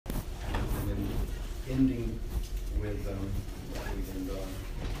ending with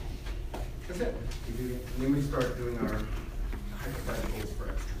that's it. And then we start doing our hypotheticals for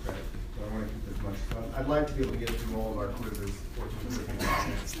extra credit. So I want to keep as much fun. I'd like to be able to get through all of our quizzes, 14 quizzes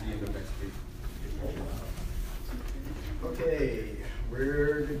at the end of next week. Okay,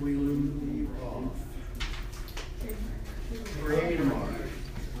 where did we leave off? Trademark.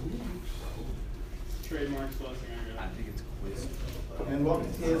 Trademarks blessing, I think it's quiz. And what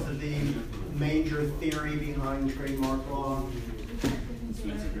is the major theory behind trademark law?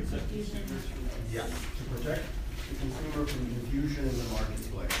 Yes, to protect the consumer from confusion in the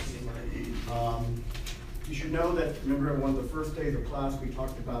marketplace. You should know that, remember one of the first days of class we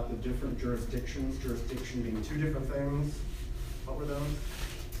talked about the different jurisdictions, jurisdiction being two different things. What were those?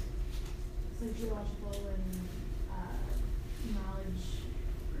 So geological and knowledgeable.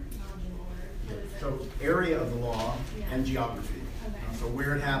 So area of the law and geography. Okay. So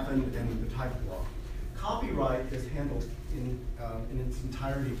where it happened and the type of law. Copyright is handled in its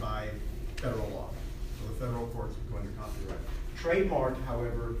entirety by federal law. So the federal courts would go under copyright. Trademark,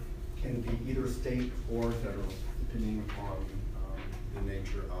 however, can be either state or federal, depending upon the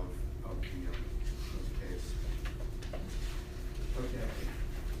nature of the case. Okay.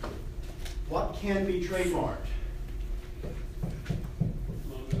 What can be trademarked?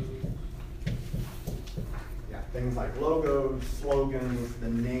 Yeah, things like logos, slogans, the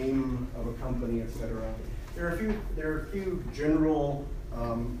name of a company, etc. There are a few general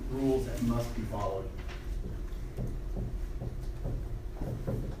rules that must be followed.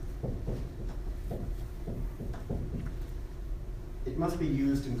 It must be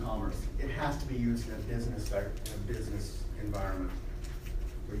used in commerce. It has to be used in a business environment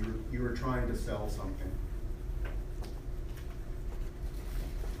where you were trying to sell something.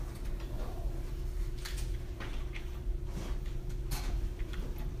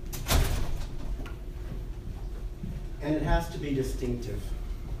 And it has to be distinctive.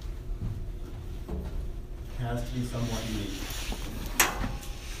 It has to be somewhat unique.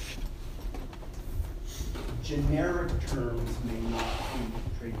 Generic terms may not be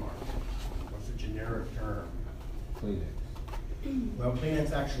trademarked. What's a generic term? Kleenex. Well,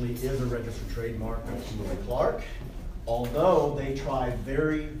 Kleenex actually is a registered trademark of Kimberly-Clark, although they try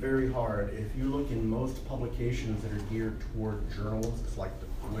very, very hard. If you look in most publications that are geared toward journalists, like the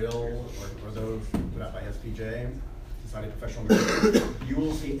Quill or those put out by SPJ, Society of Professional Journalists, you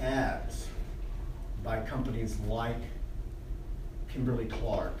will see ads by companies like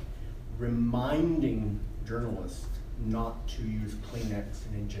Kimberly-Clark reminding journalists not to use Kleenex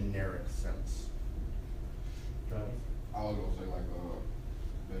in a generic sense. Travis? I was gonna say like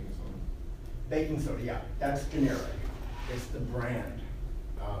baking soda. Baking soda, yeah, that's generic. It's the brand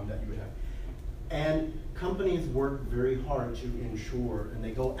that you would have. And companies work very hard to ensure, and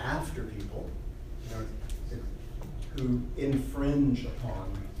they go after people, who infringe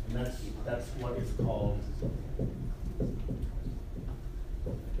upon, and that's what is called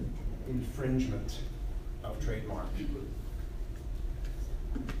infringement of trademark.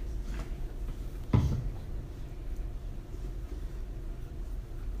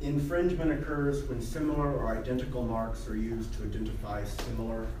 Infringement occurs when similar or identical marks are used to identify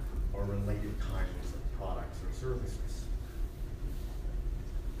similar or related kinds of products or services.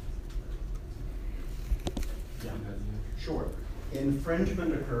 Yeah, sure.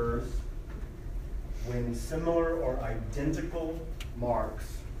 Infringement occurs when similar or identical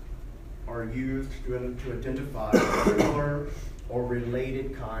marks are used to identify similar or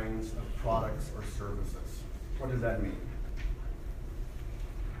related kinds of products or services. What does that mean?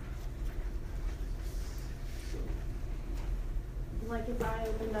 Like if I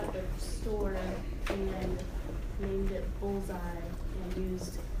opened up a store and named it Bullseye and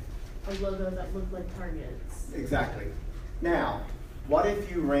used a logo that looked like Target's. Exactly. Now, what if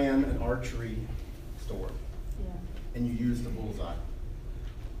you ran an archery store and you used the Bullseye?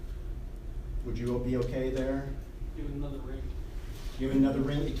 Would you be okay there? Give it another ring. Give it another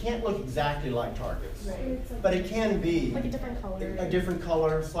ring. It can't look exactly like Target's, Right. but it can be. Like a different color. A different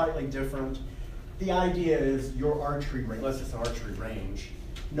color, slightly different. The idea is your archery range, let's just say archery range,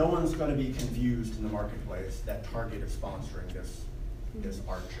 no one's going to be confused in the marketplace that Target is sponsoring this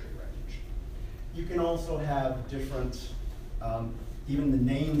archery range. You can also have different, even the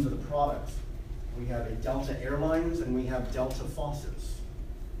names of the products. We have a Delta Airlines and we have Delta Faucets.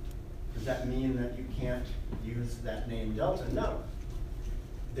 Does that mean that you can't use that name Delta? No.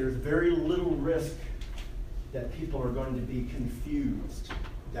 There's very little risk that people are going to be confused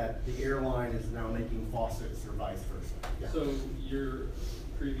that the airline is now making faucets or vice versa. Yeah. So your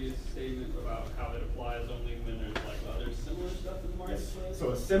previous statement about how it applies only when there's like other similar stuff in the marketplace? Yes.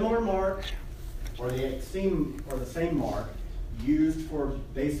 So a similar mark or the same mark used for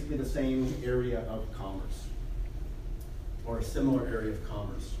basically the same area of commerce, or a similar area of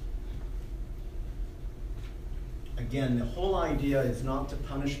commerce. Again, the whole idea is not to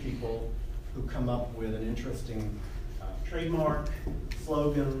punish people who come up with an interesting trademark,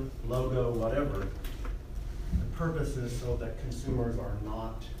 slogan, logo, whatever. The purpose is so that consumers are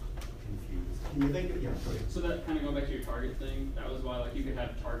not confused. Can you think of, yeah, go ahead. So that kind of going back to your Target thing, that was why like you could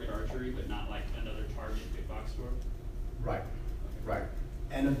have Target Archery, but not like another Target big box store? Right, right.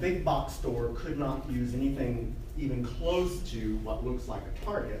 And a big box store could not use anything even close to what looks like a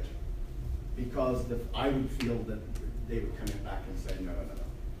Target, because I would feel that they would come in back and say, no.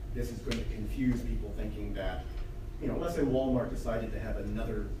 This is going to confuse people thinking that, let's say Walmart decided to have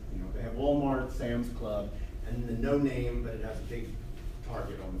another, they have Walmart, Sam's Club, and the no name, but it has a big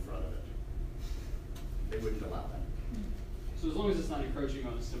Target on the front of it. They wouldn't allow that. So as long as it's not encroaching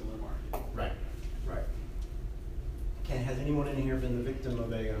on a similar market. Right, right. Has anyone in here been the victim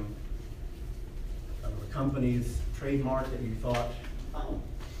of a company's trademark that you thought, oh,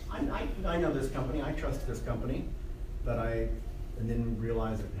 I know this company, I trust this company, but and then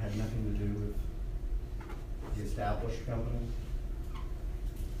realize it had nothing to do with the established company?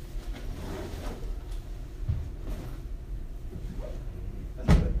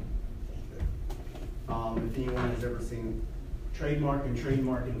 That's good. If anyone has ever seen trademark and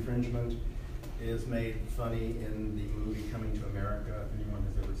trademark infringement is made funny in the movie Coming to America, if anyone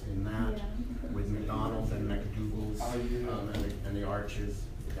has ever seen that, Yeah. with McDonald's and McDougal's and the arches.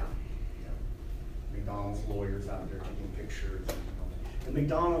 Yeah. McDonald's lawyers out there taking pictures. And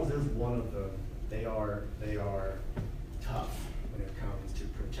McDonald's is one of the, they are tough when it comes to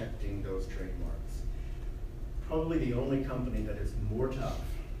protecting those trademarks. Probably the only company that is more tough,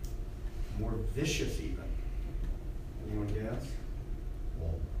 more vicious even. Anyone guess?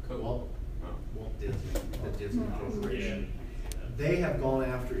 Walt Disney, the Disney Corporation. They have gone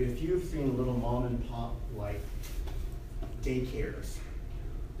after, if you've seen little mom and pop like daycares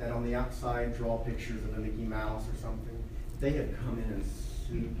that on the outside draw pictures of a Mickey Mouse or something, they have come in and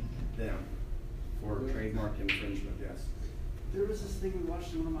sued them for trademark infringement, yes. There was this thing we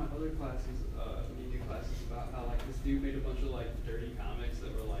watched in one of my other classes, media classes, about how like this dude made a bunch of like dirty comics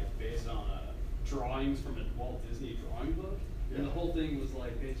that were like based on drawings from a Walt Disney drawing book. Yeah. And the whole thing was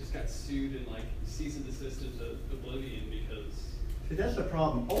like they just got sued and like cease and desist into oblivion because. See, that's the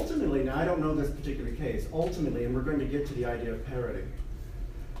problem. Ultimately, now I don't know this particular case, ultimately, and we're going to get to the idea of parody,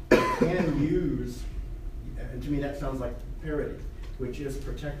 you can use, and to me that sounds like parody, which is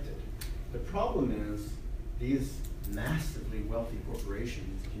protected. The problem is these massively wealthy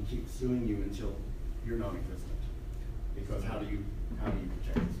corporations can keep suing you until you're non-existent. Because how do you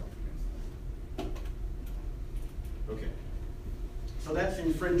protect yourself against that? Okay. So that's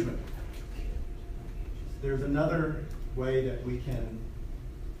infringement. There's another way that we can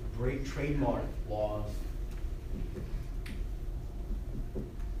break trademark laws,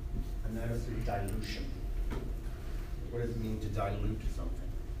 and that is through dilution. What does it mean to dilute something?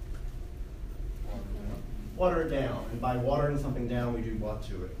 Water it down, and by watering something down, we do what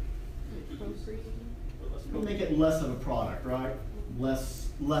to it? We make it less of a product, right? Less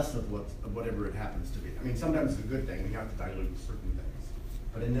of whatever it happens to be. I mean, sometimes it's a good thing. We have to dilute certain things,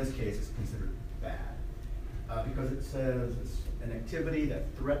 but in this case, it's considered bad because it says it's an activity that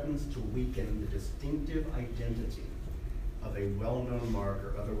threatens to weaken the distinctive identity of a well-known mark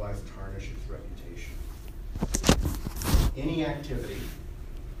or otherwise tarnish its reputation. Any activity,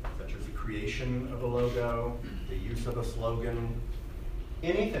 such as the creation of a logo, the use of a slogan,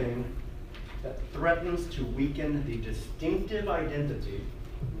 anything that threatens to weaken the distinctive identity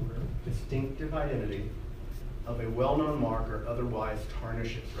of a well-known mark or otherwise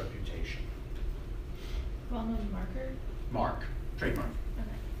tarnish its reputation. Well-known marker? Mark, trademark. Okay.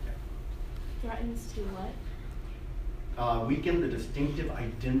 Yeah. Threatens to what? Weaken the distinctive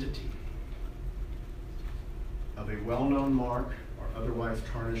identity of a well-known mark or otherwise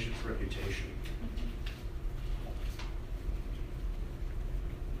tarnish its reputation.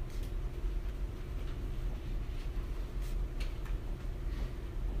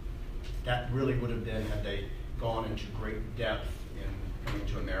 That really would have been, had they gone into great depth in Coming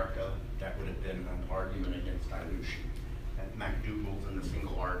to America, that would have been an argument against dilution. And McDougal's and the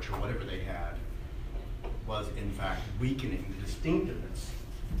single arch, or whatever they had, was in fact weakening the distinctiveness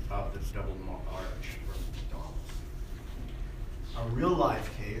of this double arch for McDonald's. A real life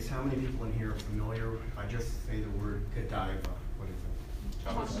case, how many people in here are familiar? If I just say the word Godiva, what is it?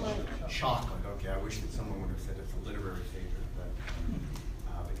 Chocolate. Chocolate, okay, I wish that someone would have said it's a literary figure, but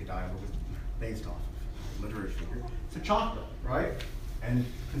the Godiva was based off of a literary figure. It's a chocolate, right? And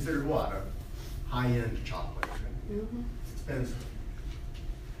considered what? A high-end chocolate. Mhm. It's expensive.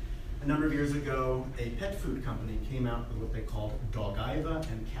 A number of years ago, a pet food company came out with what they called Dogiva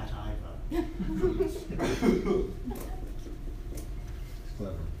and Cativa foods. It's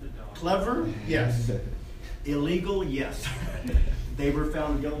clever. Clever? Yes. Illegal? Yes. They were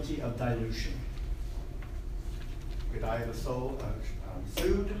found guilty of dilution. Godiva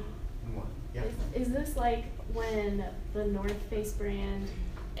sued and won. Yeah. Is this like when the North Face brand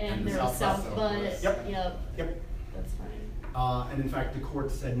And and the their South South Butt. Butt? Yep. Yep. That's fine. And in fact, the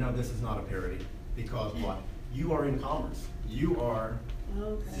court said, no, this is not a parody, because what? You are in commerce. You are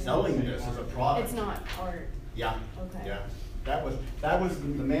Okay. selling this as a product. It's not art. Yeah. Okay. Yeah. That was the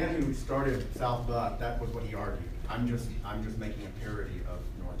man who started South Butt. That was what he argued. I'm just making a parody of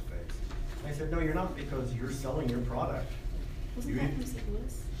North Face. And I said, no, you're not, because you're selling your product. Wasn't You- that from St.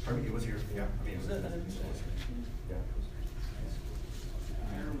 Louis? Pardon me, it was here. Yeah. I mean, it was here. Yeah.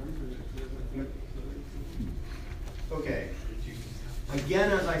 I remember it. Okay.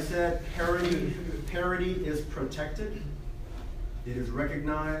 Again, as I said, parody is protected. It is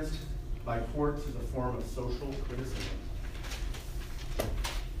recognized by courts as a form of social criticism.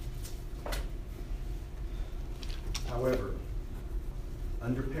 However,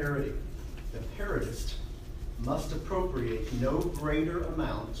 under parody, the parodist must appropriate no greater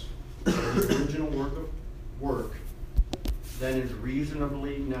amount of the original work than is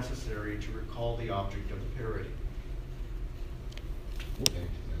reasonably necessary to recall the object of the parody.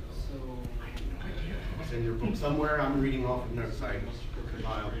 So. It's in your book somewhere. I'm reading off of notes I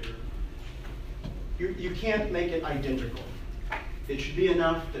compiled. You can't make it identical. It should be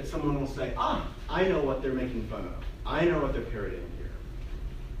enough that someone will say, ah, I know what they're making fun of. I know what they're parodying here.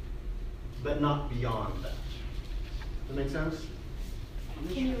 But not beyond that. Does that make sense?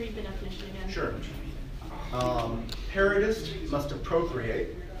 Can you read the definition again? Sure. Parodist must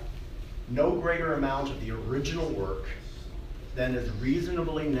appropriate no greater amount of the original work than is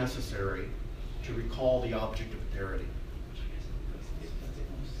reasonably necessary to recall the object of the parody.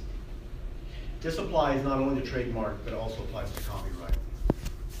 This applies not only to trademark, but also applies to copyright.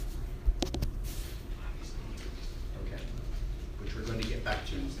 Okay, which we're going to get back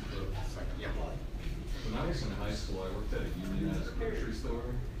to in a second. Yeah. When I was in high school, I worked at a unionized grocery store,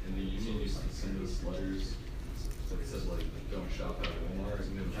 and the union used to send us letters that said, like, don't shop at Walmart,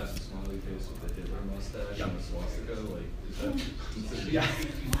 and it would have the smiley face with the Hitler mustache and the swastika. Like, is that considered Yeah.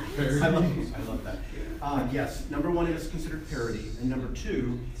 parody? I love that. Yes, number one, it is considered parody, and number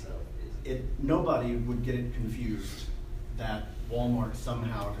two, nobody would get it confused that Walmart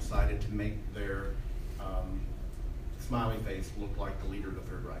somehow decided to make their smiley face look like the leader of the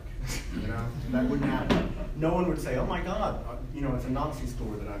Third Reich. You know, that wouldn't happen. No one would say, "Oh my God, it's a Nazi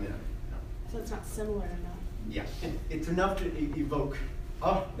store that I'm in." No. So it's not similar enough. Yeah, it's enough to evoke.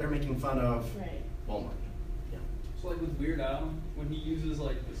 Oh, they're making fun of Right. Walmart. Yeah. So like with Weird Al, when he uses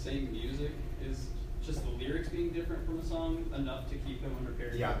like the same music, is just the lyrics being different from a song enough to keep them under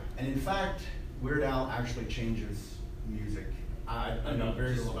parody? Yeah, and in fact, Weird Al actually changes music. I know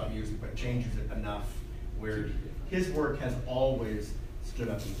very little about music, but changes it enough where his work has always stood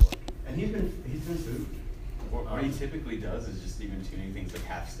up in court, and he's been sued. What he typically does is just even tuning things like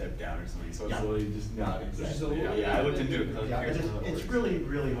half step down or something, so it's Yeah. literally just not Just a exactly. little Yeah, I looked bit. into it. 'Cause I was Yeah, curious how it it's works. really,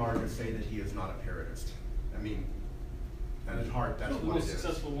 really hard to say that he is not a parodist. I mean, at his heart, that's One of the what it most is.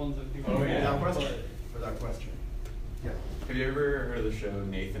 successful ones I think. Oh, yeah. Without question. Without question. Yeah. Have you ever heard of the show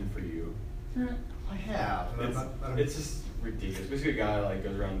Nathan For You? I have. It's just ridiculous. Basically, a guy like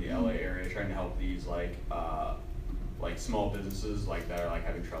goes around the LA area trying to help these like small businesses like that are like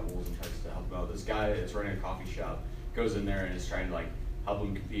having troubles and tries to help them out. This guy is running a coffee shop, goes in there and is trying to like help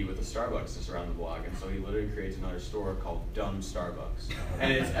them compete with the Starbucks just around the block, and so he literally creates another store called Dumb Starbucks,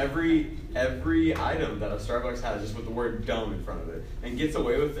 and it's every item that a Starbucks has just with the word "dumb" in front of it, and gets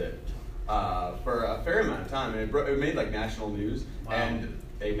away with it for a fair amount of time, and it made like national news. Wow. And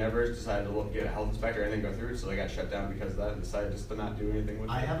they never decided to get a health inspector or anything go through it, so they got shut down because of that and decided just to not do anything with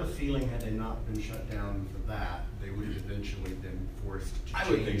it. I have a feeling had they not been shut down for that, they would have eventually been forced to I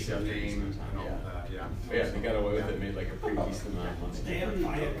would think change so, the maybe name sometime, and all yeah. that, yeah. But yeah, they got away with it, made like a pretty decent amount of money. They have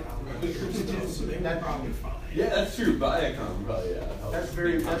Viacom, so they were probably fine. Yeah, that's true. Viacom probably, yeah. That's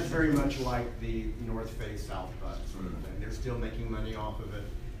very much like the North Face South Butt sort of thing. They're still making money off of it,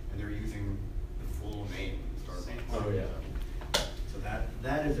 and they're using the full name Starbucks. Oh, yeah. So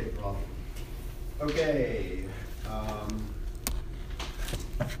that is a problem. Okay.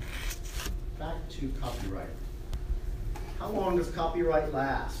 Back to copyright. How long does copyright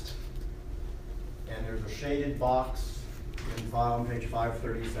last? And there's a shaded box in file on page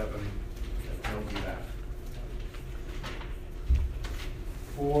 537 that tells you that.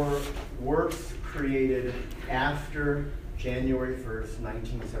 For works created after January 1st,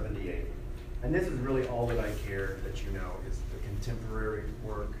 1978. And this is really all that I care that you know is the contemporary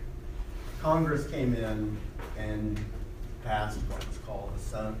work. Congress came in and passed what was called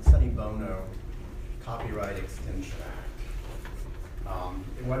the Sonny Bono Copyright Extension Act.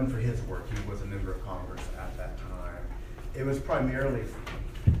 It wasn't for his work, he was a member of Congress at that time. It was primarily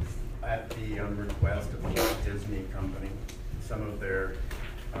at the request of the Walt Disney Company. Some of their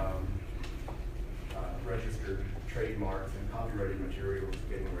registered trademarks and copyrighted material was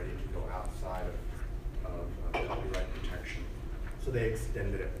getting ready to go outside of copyright protection. So they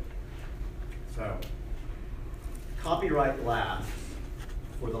extended it. So, copyright lasts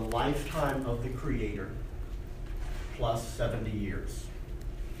for the lifetime of the creator plus 70 years.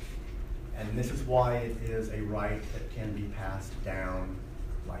 And this is why it is a right that can be passed down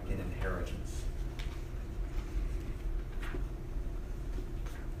like an inheritance.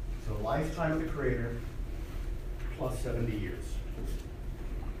 So lifetime of the creator plus 70 years.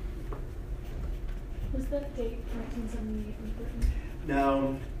 Was that date 1978 important?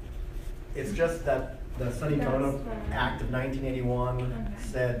 No, it's just that the Sonny Bono That's fine. Act of 1981 Okay.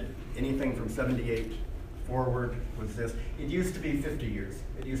 said anything from 78 forward was this. It used to be 50 years.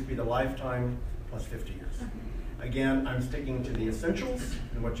 It used to be the lifetime plus 50 years. Okay. Again, I'm sticking to the essentials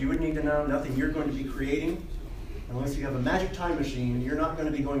and what you would need to know. Nothing you're going to be creating. Unless you have a magic time machine, you're not going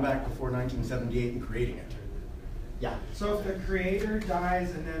to be going back before 1978 and creating it. Yeah. So if the creator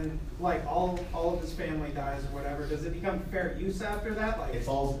dies and then like all of his family dies or whatever, does it become fair use after that? Like It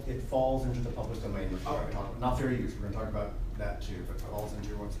falls into the public domain. Which we're Okay. gonna talk about. Not fair use. We're going to talk about that too, but it falls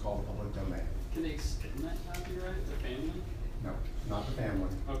into what's called the public domain. Can they extend that copyright to family? No, not the family.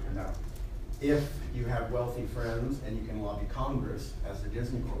 Okay. No. If you have wealthy friends and you can lobby Congress, as the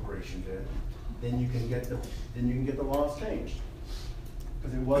Disney Corporation did, then you can get the laws changed.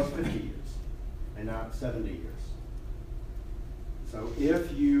 Because it was 50 years and not 70 years. So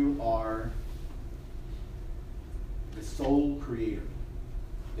if you are the sole creator,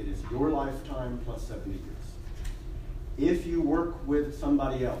 it is your lifetime plus 70 years. If you work with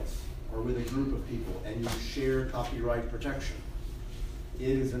somebody else or with a group of people and you share copyright protection, it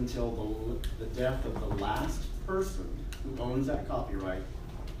is until the death of the last person who owns that copyright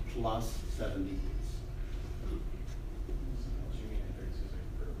plus 70 years.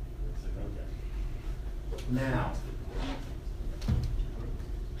 Okay. Now,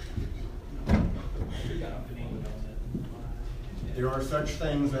 there are such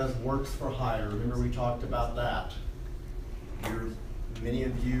things as works for hire. Remember we talked about that. Many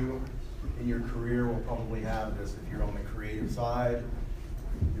of you in your career will probably have this. If you're on the creative side,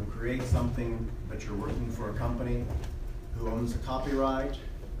 you'll create something, but you're working for a company who owns the copyright.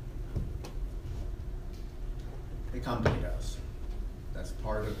 The company does. That's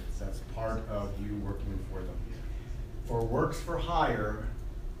part of you working for them. For works for hire,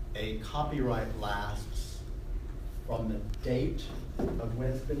 a copyright lasts from the date of when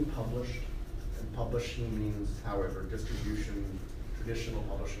it's been published, and publishing means, however, distribution, traditional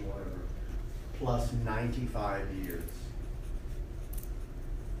publishing, whatever, plus 95 years.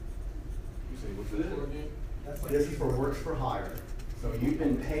 You say what's it for again? that's like This is for works for hire. So you've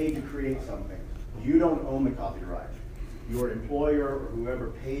been paid to create something. You don't own the copyright. Your employer or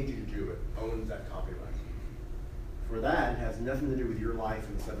whoever paid you to do it owns that copyright. For that, it has nothing to do with your life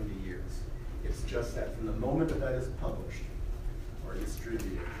in 70 years. It's just that from the moment that that is published, or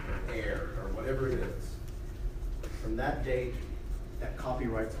distributed, or aired, or whatever it is, from that date, that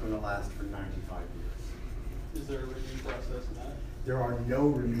copyright's going to last for 95 years. Is there a review process in that? There are no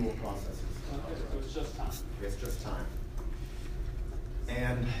renewal processes. Okay, so it's just time. It's just time.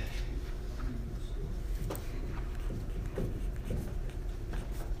 And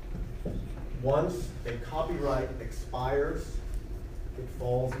once a copyright expires, it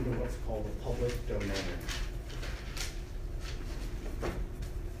falls into what's called the public domain.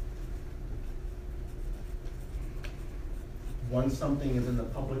 Once something is in the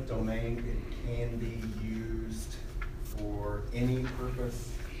public domain, it can be used for any purpose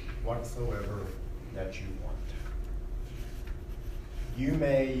whatsoever that you want. You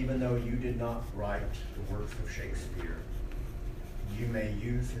may, even though you did not write the works of Shakespeare, you may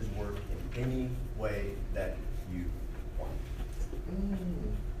use his work in any way that you want.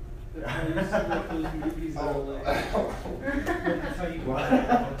 Those movies that are like, That's how you What?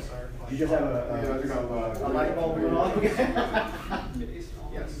 books are. You just have Yeah, I think a light bulb going on? based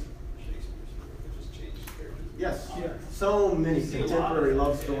on Yes. Shakespeare's work, it just changed characters. Yes, Yeah. so many See a lot contemporary of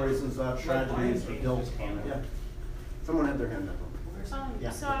love it, stories and such, Like tragedies are Lion built King. on it. Yeah. Someone had their hand up. Yeah.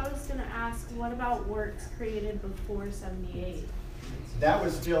 So I was gonna ask, what about works created before 78? That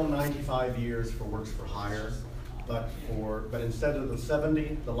was still 95 years for works for hire, but instead of the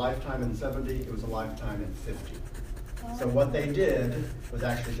 70, the lifetime in 70, it was a lifetime in 50. So what they did was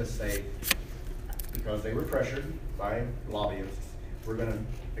actually just say, because they were pressured by lobbyists, we're gonna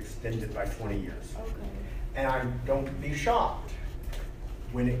extend it by 20 years. Okay. And don't be shocked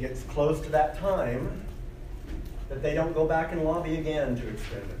when it gets close to that time that they don't go back and lobby again to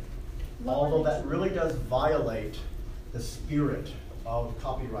extend it. Although that really does violate the spirit of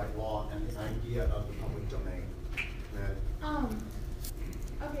copyright law and the idea of the public domain.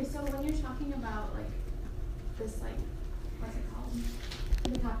 Okay, so when you're talking about like this, like, what's it called?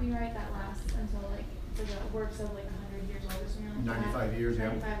 The copyright that lasts until like the works of like 100 years old or something like that. 95 years,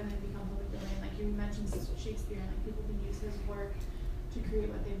 yeah. 95 and then become public domain. Like you mentioned Shakespeare, and like people can use his work to create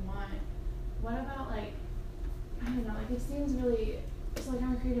what they want. What about like, I don't know, like it seems really, so like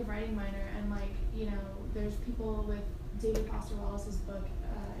I'm a creative writing minor, and like, you know, there's people with David Foster Wallace's book,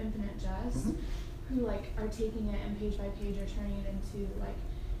 Infinite Jest, who like are taking it and page by page are turning it into like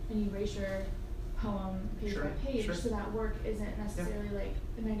an erasure poem page by page, so that work isn't necessarily like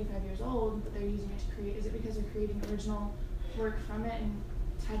 95 years old, but they're using it to create, is it because they're creating original work from it and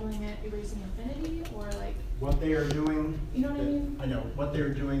titling it Erasing Infinity, or like? What they are doing, you know what I mean? I know, what they're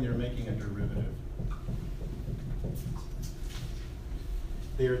doing, they're making a derivative.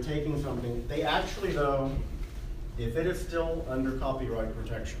 They're taking something, they actually though, if it is still under copyright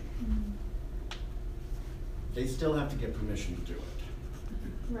protection, they still have to get permission to do it.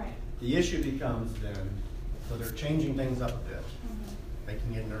 Right. The issue becomes then, so they're changing things up a bit,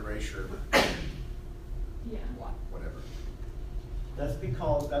 making it an erasure, Yeah. whatever. That's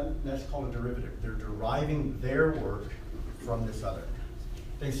because that's called a derivative. They're deriving their work from this other.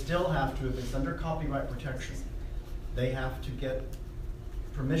 They still have to, if it's under copyright protection, they have to get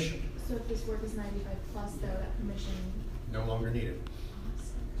permission. So if this work is 95 plus though, that permission? No longer needed.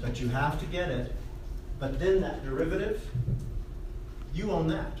 But you have to get it, but then that derivative, you own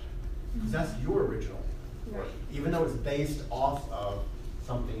that. Because that's your original work, even though it's based off of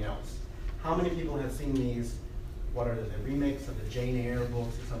something else. How many people have seen these, what are the remakes of the Jane Eyre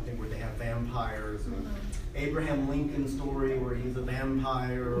books or something where they have vampires, and Abraham Lincoln story where he's a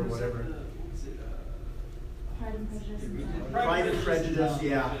vampire or whatever. Pride and Prejudice. Pride and Prejudice,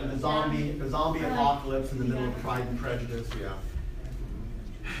 yeah. The zombie apocalypse in the middle of Pride and Prejudice, yeah.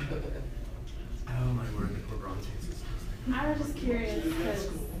 Oh my word, the poor Brontes. I was just curious because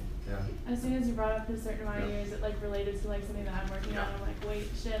Yeah. as soon as you brought up a certain amount of years, it like related to like something that I'm working on. I'm like, wait,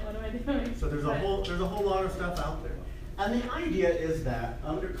 shit, what am I doing? So there's a whole lot of stuff out there. And the idea is that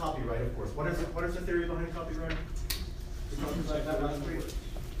under copyright, of course, what is the theory behind copyright? We talked about that last week.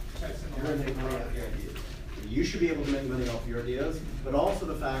 You're gonna make money off your ideas. You should be able to make money off your ideas, but also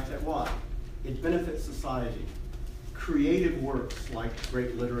the fact that what? It benefits society. Creative works like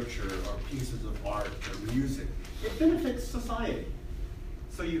great literature or pieces of art or music, it benefits society.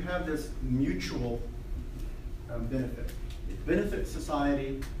 So you have this mutual benefit. It benefits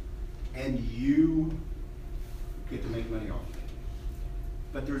society, and you get to make money off it.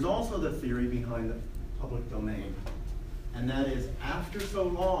 But there's also the theory behind the public domain, and that is after so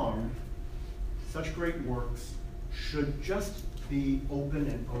long, such great works should just be open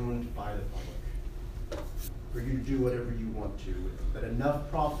and owned by the public, for you to do whatever you want to with them. But enough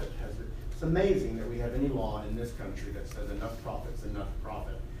profit has it. It's amazing that we have any law in this country that says enough profit's enough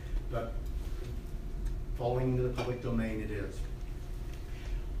profit. But falling into the public domain it is.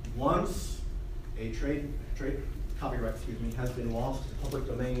 Once a copyright, has been lost to public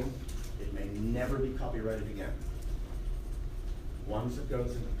domain, it may never be copyrighted again. Once it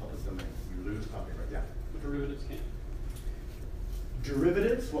goes into public domain, you lose copyright. Yeah. Derivatives can't.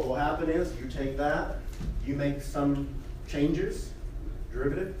 Derivatives, what will happen is you take that, you make some changes,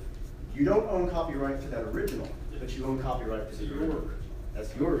 derivative. You don't own copyright to that original, but you own copyright to your work.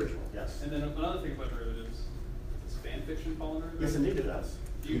 That's your original, yes. And then another thing about derivatives, does fan fiction fall under it? Yes, indeed it does.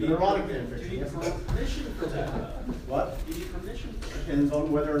 Do you Even need erotic permission? fan Do fiction. you need Yes. permission for that? What? Do you need permission for that? Depends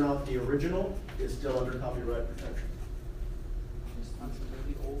on whether or not the original is still under copyright protection. That's a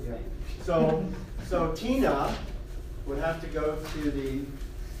really old Yeah. thing. So Tina would have to go to the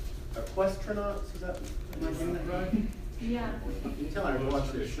Equestronauts, is that, am I getting that right? Yeah. You can tell her to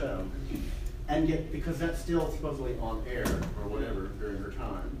watch this show. And get, because that's still supposedly on air or whatever during her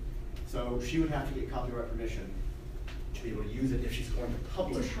time. So she would have to get copyright permission to be able to use it if she's going to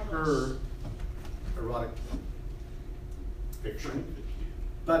publish her erotic fiction.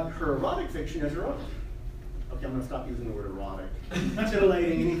 But her erotic fiction is her own. Okay, I'm gonna stop using the word erotic.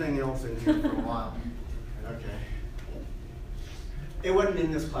 Titillating, anything else in here for a while. Okay. It wasn't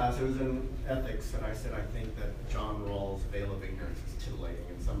in this class, it was in ethics, and I said I think that John Rawls' veil of ignorance is titillating,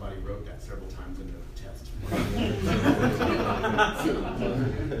 and somebody wrote that several times in the test.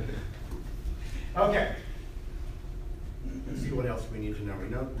 Okay. Let's see what else we need to know. We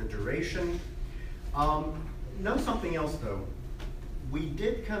know the duration. Know something else though. We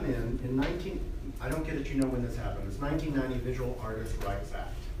did come in I don't get it, you know when this happened. It's 1990 Visual Artists' Rights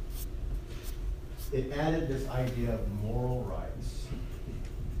Act. It added this idea of moral rights,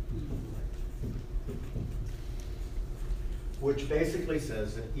 which basically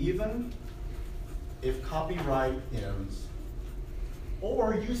says that even if copyright ends,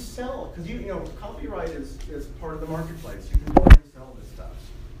 or you sell, because you know copyright is part of the marketplace. You can buy and sell this stuff.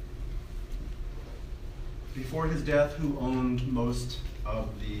 Before his death, who owned most of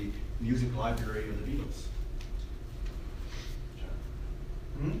the music library of the Beatles?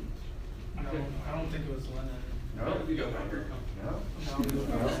 Hmm? I don't think it was Lennon. No. We got record company. No.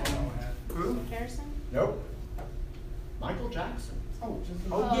 Who? Harrison? Nope. Michael Jackson. Oh, just.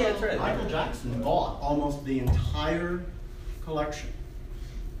 Oh, yeah, that's right. Michael Jackson bought almost the entire collection.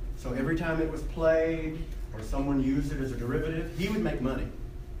 So every time it was played or someone used it as a derivative, he would make money.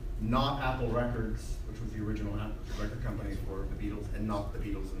 Not Apple Records, which was the original record company for the Beatles, and not the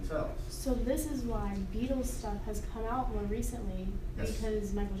Beatles themselves. So this is why Beatles stuff has come out more recently, Yes.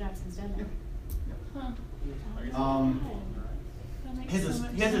 because Michael Jackson's dead now. Huh. That makes His so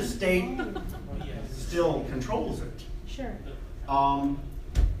much his sense. estate still controls it. Sure. But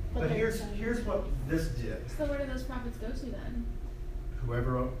they're here's excited. what this did. So where do those profits go to then?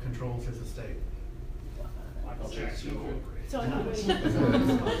 Whoever controls his estate. Michael Jackson. So everybody.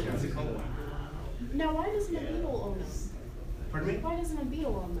 Now, why doesn't a Beatle own them? Pardon me? Why doesn't a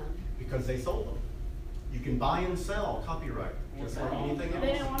Beatle own them? Because they sold them. You can buy and sell copyright, just like anything They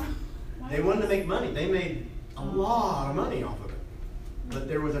didn't else. want to. They wanted to make money. They made a lot of money off of it. But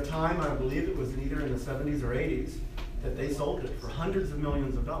there was a time, I believe it was either in the 70s or 80s, that they sold it for hundreds of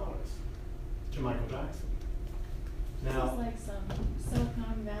millions of dollars to Michael Jackson. This Now, is like some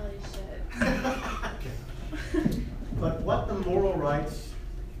Silicon Valley shit. but what the moral rights,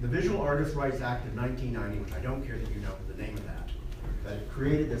 the Visual Artists' Rights Act of 1990, which I don't care that you know the name of that it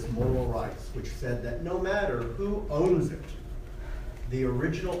created this moral rights, which said that no matter who owns it, the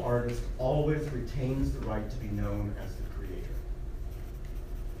original artist always retains the right to be known as the creator.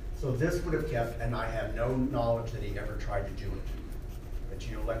 So this would have kept, and I have no knowledge that he ever tried to do it. But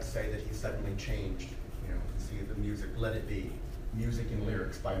you know, let's say that he suddenly changed, you know, see the music, Let It Be, music and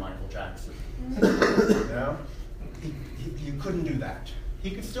lyrics by Michael Jackson. You know? You couldn't do that.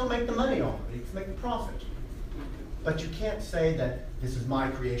 He could still make the money off of it, he could make the profit. But you can't say that this is my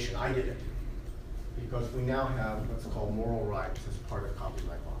creation, I did it. Because we now have what's called moral rights as part of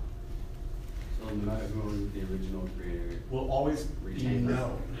copyright law. So no matter who owns the original creator, Will always be Retain.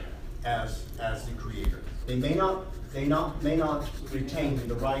 known as the creator. They may not retain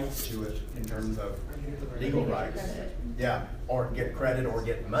the rights to it in terms of legal rights. Yeah, or get credit or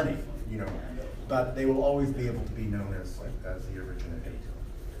get money, you know. But they will always be able to be known as the originator.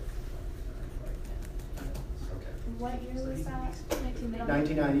 Okay. What year was that?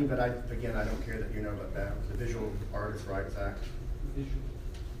 1990, but I don't care that you know about that. It was the Visual Artists' Rights Act. It's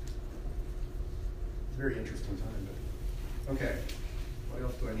a very interesting time, but, okay. What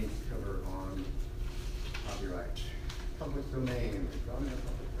else do I need to cover on copyright? Public domain, we've gone into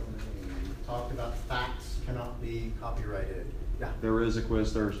public domain. We talked about facts cannot be copyrighted. Yeah, There is a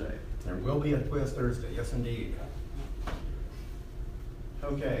quiz Thursday. there will be a quiz Thursday, yes indeed.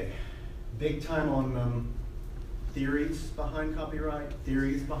 Okay, big time on theories behind copyright,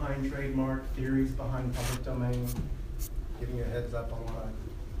 theories behind trademark, theories behind public domain. Giving you a heads up on what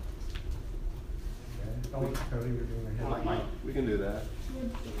okay. Cody, you're doing a heads up. We can do that.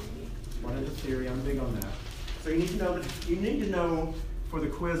 What is a theory? I'm big on that. So you need to know for the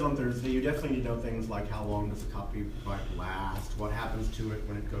quiz on Thursday, you definitely need to know things like how long does a copyright last, what happens to it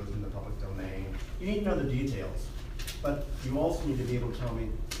when it goes in the public domain. You need to know the details. But you also need to be able to tell me,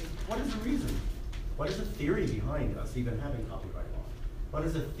 what is the reason? What is the theory behind us even having copyright law? What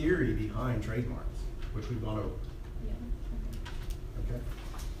is the theory behind trademarks, which we've gone over? Yeah. Okay?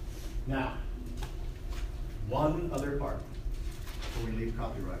 Now, one other part before we leave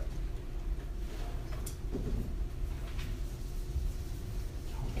copyright.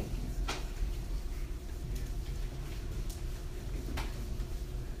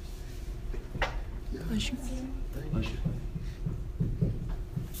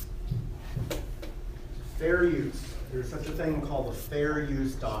 Fair use. There's such a thing called the fair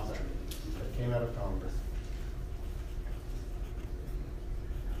use doctrine that came out of Congress.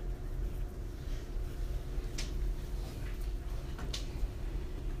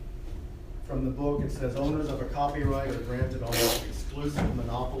 from the book. It says owners of a copyright are granted almost exclusive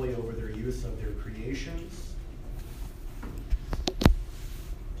monopoly over their use of their creations.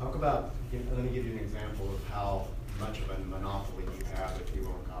 Talk about, let me give you an example of how much of a monopoly you have if you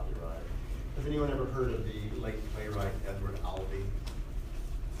own copyright. Has anyone ever heard of the late playwright Edward Albee?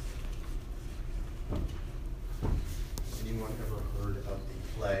 Anyone ever heard of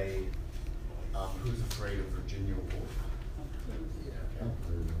the play Who's Afraid of Virginia Woolf? Yeah,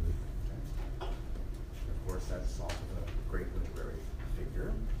 okay. Of course, that's off of a great literary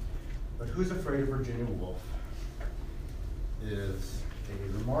figure. But Who's Afraid of Virginia Woolf is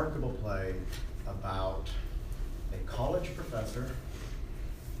a remarkable play about a college professor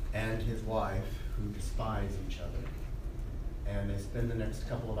and his wife who despise each other. And they spend the next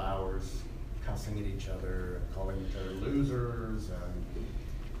couple of hours cussing at each other, and calling each other losers, and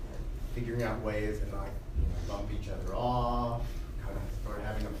figuring out ways to not bump each other off, kind of start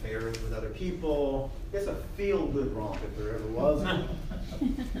having affairs with other people. It's a feel-good romp if there ever was one.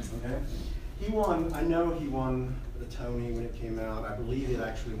 Okay? He won, I know he won the Tony when it came out. I believe it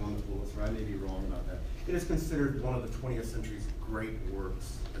actually won the Pulitzer. I may be wrong about that. It is considered one of the 20th century's great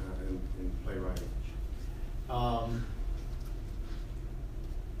works in playwriting.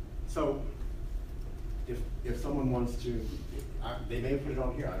 So, if someone wants to, they may put it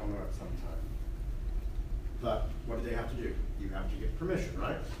on here, I don't know at some time. But what do they have to do? You have to get permission,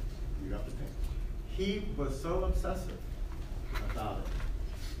 right? You have to pay. He was so obsessive about it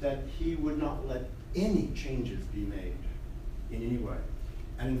that he would not let any changes be made in any way.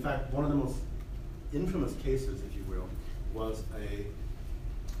 And in fact, one of the most infamous cases, if you will, was a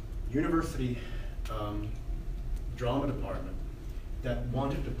university drama department that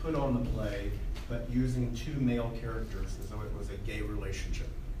wanted to put on the play, but using two male characters as though it was a gay relationship.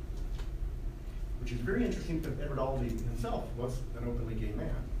 Which is very interesting because Edward Albee himself was an openly gay man.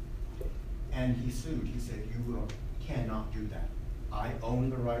 And he sued. He said, you cannot do that. I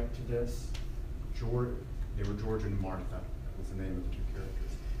own the right to this. They were George and Martha. That was the name of the two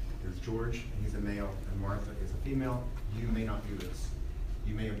characters. There's George, and he's a male, and Martha is a female. You may not do this.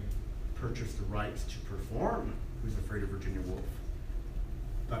 You may have purchased the rights to perform Who's Afraid of Virginia Woolf,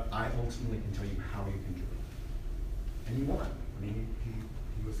 but I ultimately can tell you how you can do it. And he won. I mean,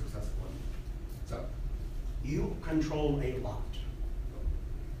 he was successful in it. So, you control a lot.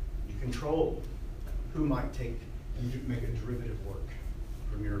 You control who might take and make a derivative work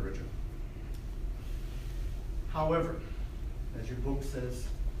from your original. However, as your book says,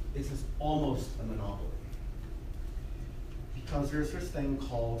 this is almost a monopoly. Because there's this thing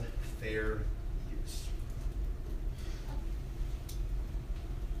called fair use.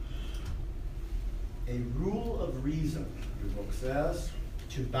 A rule of reason, your book says,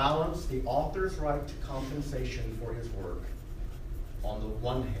 to balance the author's right to compensation for his work on the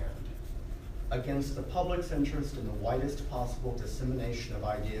one hand, against the public's interest in the widest possible dissemination of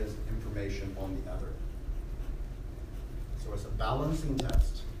ideas and information on the other. So it's a balancing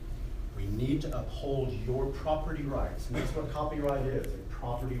test. We need to uphold your property rights, and that's what copyright is, a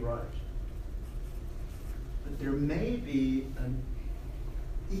property right. But there may be an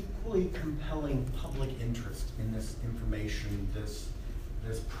equally compelling public interest in this information, this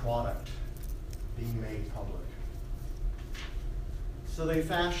product being made public. So they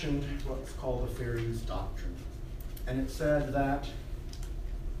fashioned what's called the fair use doctrine. And it said that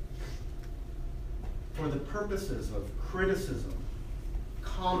for the purposes of criticism,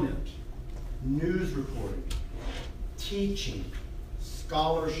 comment, news reporting, teaching,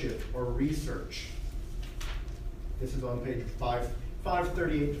 scholarship, or research, this is on page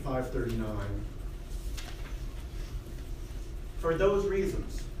 538 to 539. For those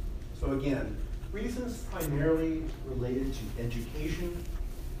reasons, so again, reasons primarily related to education,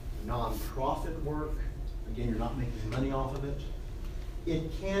 nonprofit work, again, you're not making money off of it,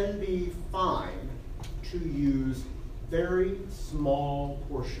 it can be fine to use very small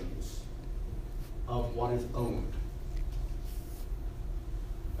portions of what is owned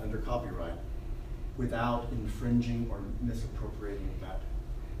under copyright without infringing or misappropriating that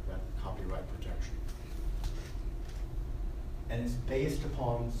copyright protection. And it's based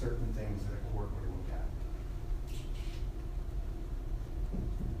upon certain things that a court would look at.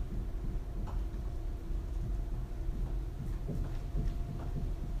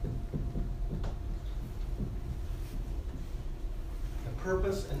 The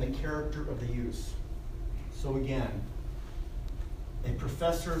purpose and the character of the use. So again, a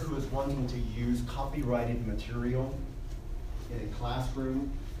professor who is wanting to use copyrighted material in a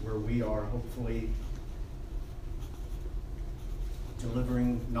classroom where we are hopefully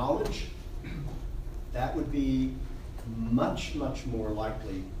delivering knowledge, that would be much, much more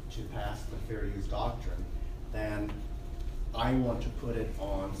likely to pass the fair use doctrine than I want to put it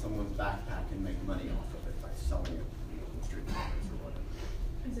on someone's backpack and make money off of it by selling it, you know, in street corners or whatever.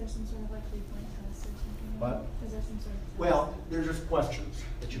 Is there some sort of like 3-point test or something? What? Is there some sort of test? Well, there's just questions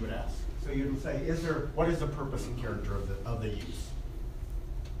that you would ask. So you would say, what is the purpose and character of the use?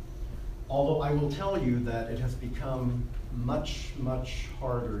 Although I will tell you that it has become much, much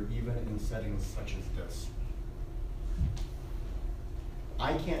harder even in settings such as this.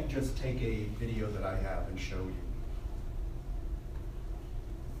 I can't just take a video that I have and show you.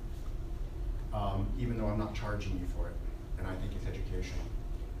 Even though I'm not charging you for it, and I think it's educational.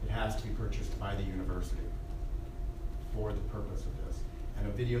 It has to be purchased by the university for the purpose of this. And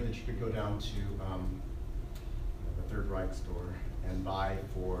a video that you could go down to the Third Reich store and buy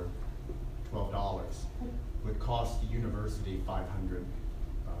for $12 would cost the university $500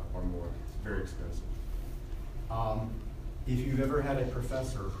 or more. It's very expensive. If you've ever had a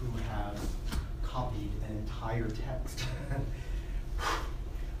professor who has copied an entire text,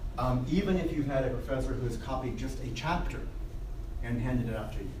 even if you've had a professor who has copied just a chapter and handed it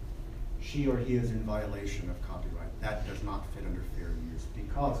out to you, she or he is in violation of copyright. That does not fit under fair use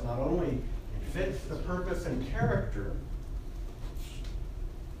because not only it fits the purpose and character,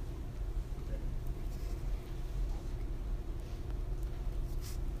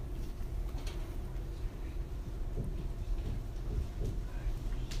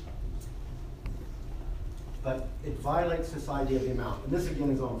 but it violates this idea of the amount. And this again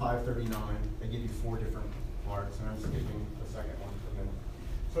is on 539. They give you 4 different parts, and I'm skipping the second one for a minute.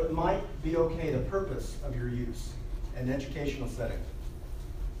 So it might be okay, the purpose of your use, an educational setting,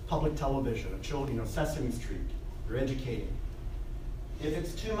 public television, a children, you know, Sesame Street, you're educating. If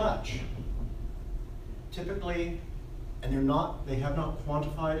it's too much, typically, and they have not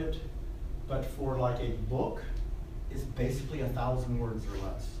quantified it, but for like a book, it's basically 1,000 words or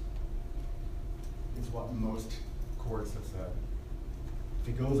less. Is what most courts have said. If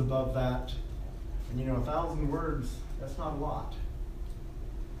it goes above that, and you know, 1,000 words, that's not a lot.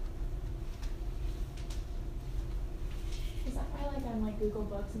 Is that why, like, on like Google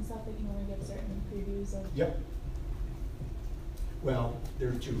Books and stuff, they can only give certain previews of? Yep. Well,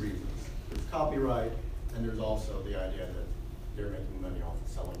 there's 2 reasons. There's copyright, and there's also the idea that they're making money off of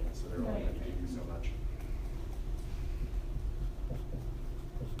selling it, so they're only going to give you so much.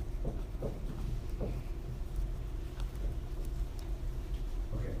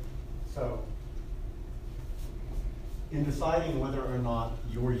 Okay, so in deciding whether or not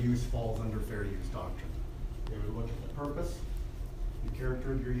your use falls under fair use doctrine, they would look at the purpose, the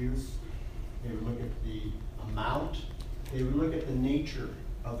character of your use, they would look at the amount, they would look at the nature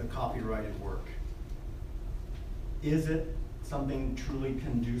of the copyrighted work. Is it something truly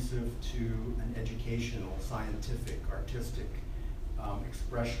conducive to an educational, scientific, artistic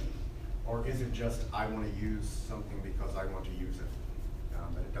expression? Or is it just, I want to use something because I want to use it,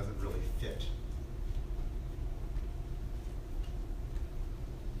 but it doesn't really fit?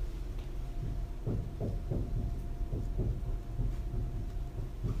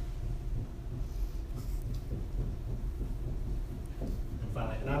 And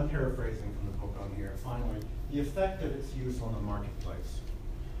finally, and I'm paraphrasing from the book on here, finally, the effect of its use on the marketplace.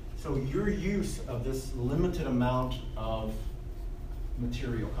 So your use of this limited amount of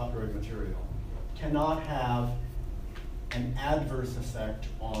material, copyrighted material, cannot have an adverse effect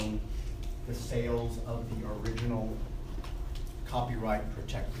on the sales of the original copyright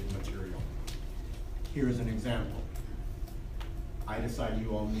protected material. Here's an example. I decide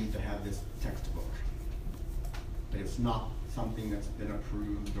you all need to have this textbook, but it's not something that's been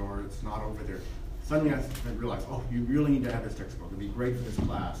approved or it's not over there. Suddenly I realize, oh, you really need to have this textbook. It'd be great for this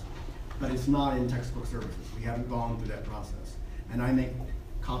class, but it's not in textbook services. We haven't gone through that process. And I make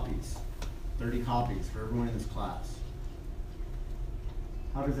copies, 30 copies for everyone in this class.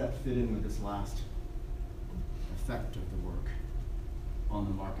 How does that fit in with this last effect of the work on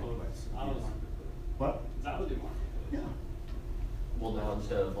the marketplace? Out of the marketplace. What? It's out of the marketplace. Yeah. Well, now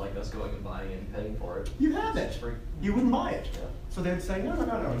instead of like us going and buying it and paying for it, You have it. it's free. You wouldn't buy it. Yeah. So they'd say, no, no,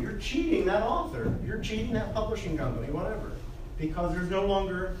 no, no, you're cheating that author. You're cheating that publishing company, whatever. Because there's no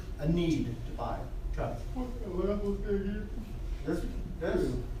longer a need to buy it. Travis?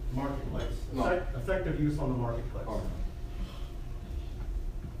 This marketplace. No. Effective use on the marketplace.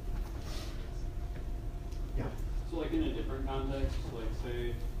 Yeah. So like in a different context, like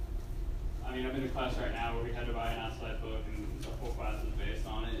say, I mean, I'm in a class right now where we had to buy an outside book and the whole class is based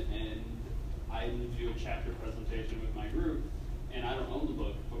on it, and I need to do a chapter presentation with my group, and I don't own the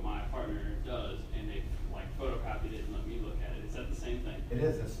book, but my partner does, and they like photocopied it and let me look at it. Is that the same thing? It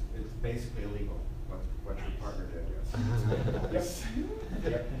is. It's basically illegal, what your Nice. partner did, yes. Yes.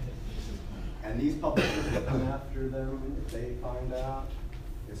 Yep. that they find out.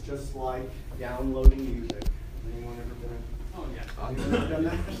 It's just like downloading music. Anyone ever been? Oh, yeah. Anyone ever done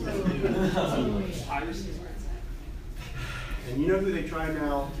that? Piracy. And you know who they try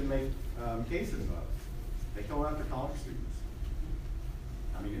now to make cases of? They go after college students.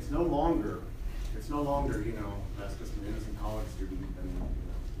 I mean, it's no longer, you know, that's just an innocent college student and, you know,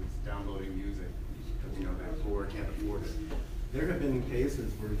 who's downloading music because, you know, they're poor, can't afford it. There have been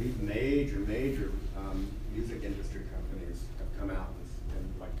cases where these major music industry companies have come out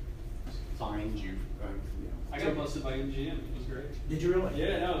and like fined you, you know. I got busted by MGM. It was great. Did you really?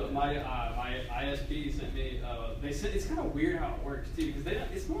 Yeah, no, my ISP sent me, they said, it's kind of weird how it works too, because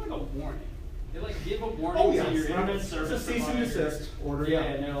it's more like a warning. They like give a warning to your internet service It's a cease and provider. desist order. Yeah,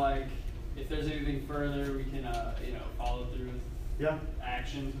 and they're like, if there's anything further, we can, you know, follow through with Yeah.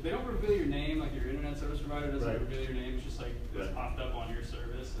 actions. But they don't reveal your name, like your internet service provider doesn't Right. reveal your name. It's just like it's Right. popped up on your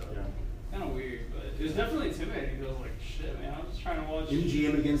service. So Yeah. kind of weird, but it was definitely intimidating. Because I was like, shit, man, I'm just trying to watch.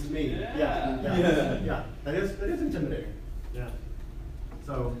 MGM against me. Yeah. Yeah. That is intimidating. Yeah.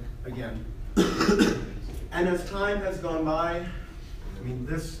 So again, and as time has gone by, I mean,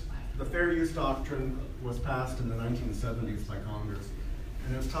 the fair use doctrine was passed in the 1970s by Congress,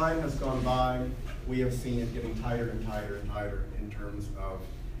 and as time has gone by, we have seen it getting tighter and tighter and tighter in terms of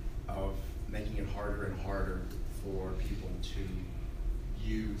making it harder and harder for people to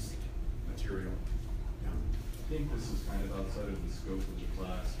use material. Yeah. I think this is kind of outside of the scope of the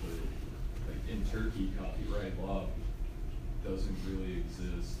class, but like in Turkey, copyright law doesn't really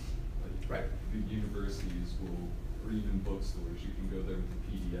exist. Like Right. the universities will, or even bookstores, you can go there with a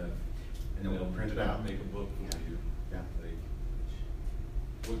PDF and they'll print it out. make a book for you. Yeah. Like,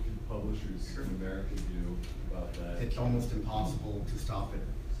 what can publishers in America do about that? It's almost impossible to stop it.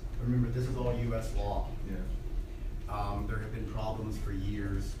 Remember, this is all US law. Yeah. There have been problems for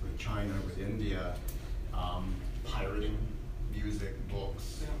years with China, with India, pirating music,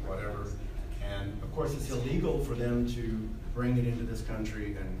 books, whatever. And of course, it's illegal for them to bring it into this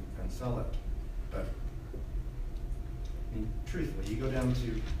country and sell it. But I mean, truthfully, you go down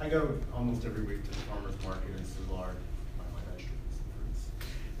to, I go almost every week to the farmer's market in Soulard, buy my vegetables and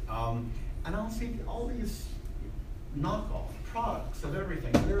fruits. And I'll see all these knockoff products of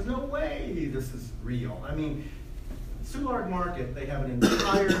everything. There's no way this is real. I mean, Soulard Market, they have an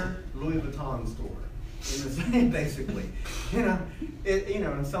entire Louis Vuitton store in the same, basically. You know,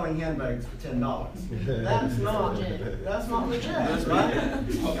 and selling handbags for $10. That's not legit, right?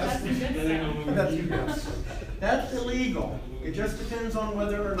 That's illegal. It just depends on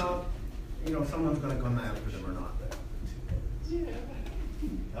whether or not, you know, someone's going to come after them or not.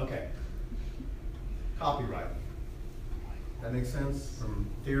 Okay. Copyright. That makes sense from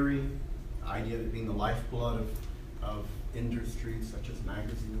theory, the idea of it being the lifeblood of industries such as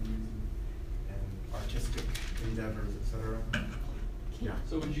magazines and artistic endeavors, etc. Yeah.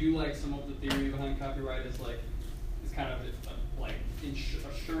 So would you like sum up the theory behind copyright as like, it's kind of like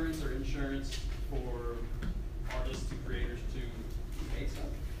assurance or insurance for artists and creators to make stuff?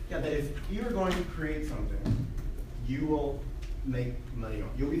 Yeah, that if you're going to create something, you will make money on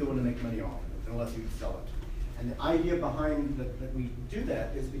it. You'll be the one to make money off of it unless you sell it. And the idea behind that we do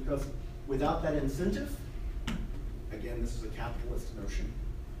that is because without that incentive, again, this is a capitalist notion,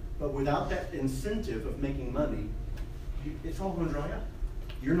 but without that incentive of making money, it's all going to dry up.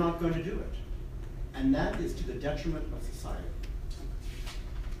 You're not going to do it. And that is to the detriment of society.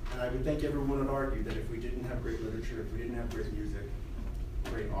 And I would think everyone would argue that if we didn't have great literature, if we didn't have great music,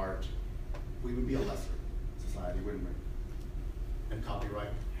 great art, we would be a lesser society, wouldn't we? And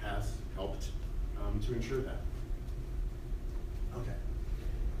copyright has helped to ensure that. Okay.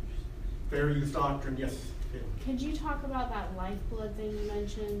 Fair use doctrine, yes. Could you talk about that lifeblood thing you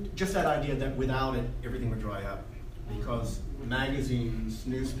mentioned? Just that idea that without it, everything would dry up. Because magazines,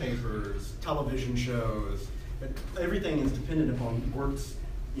 newspapers, television shows, everything is dependent upon works,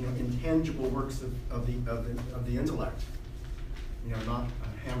 you know, intangible works of the intellect. You know, not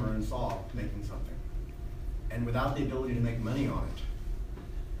a hammer and saw making something. And without the ability to make money on it,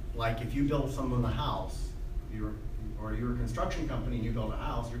 like if you build someone a house, or you're a construction company and you build a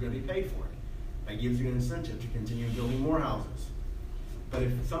house, you're going to be paid for it. That gives you an incentive to continue building more houses. But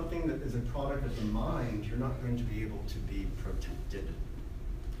if it's something that is a product of the mind, you're not going to be able to be protected.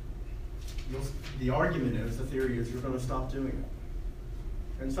 The argument is, the theory is, you're going to stop doing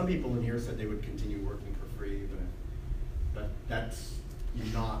it. And some people in here said they would continue working for free, but that's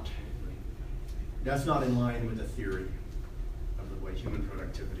not in line with the theory of the way human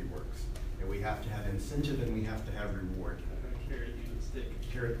productivity works. And we have to have incentive and we have to have reward. Carrot and the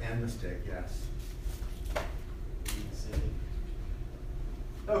stick. Carrot and the stick, yes.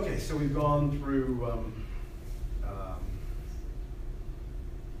 Okay, so we've gone through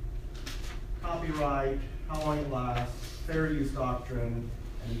copyright, how long it lasts, fair use doctrine,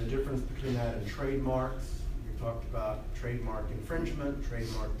 and the difference between that and trademarks. We talked about trademark infringement,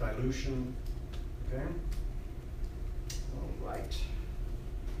 trademark dilution, okay? All right.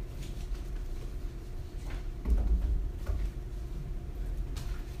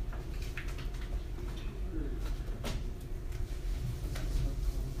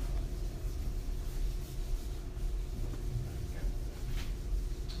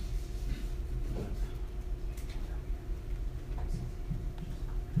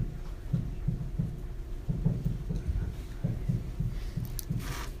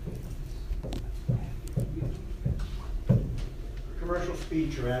 Commercial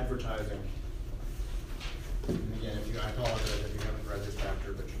speech or advertising. And again, if you, I apologize if you haven't read this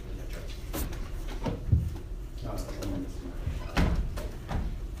chapter, but you can catch up. Not a special minutes.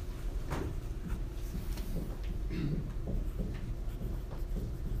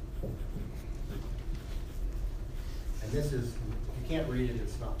 And this is, you can't read it,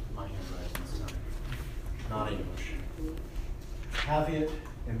 it's not my handwriting, it's not English. Caveat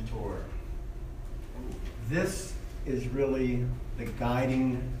emptor. This is really the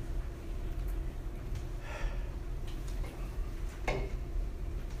guiding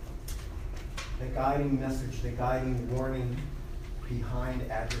message, the guiding warning behind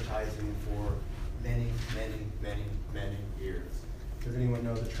advertising for many, many, many, many years. Does anyone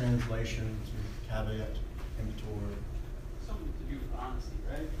know the translation to caveat emptor? Something to do with honesty,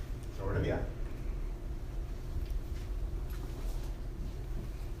 right? Sort of, yeah.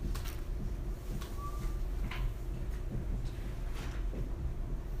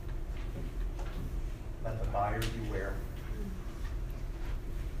 Let the buyer beware.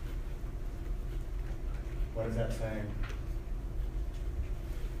 What is that saying?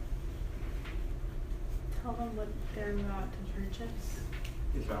 Tell them what they're about to purchase.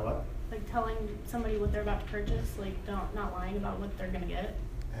 Is that what? Like telling somebody what they're about to purchase, like not lying about what they're gonna get.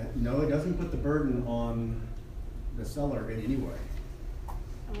 No, it doesn't put the burden on the seller in any way.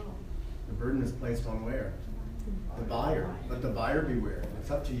 Oh. The burden is placed on where? The buyer. Let the buyer beware. It's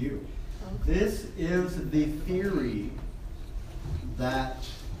up to you. Okay. This is the theory that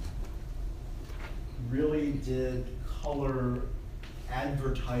really did color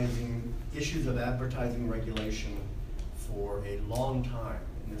advertising, issues of advertising regulation for a long time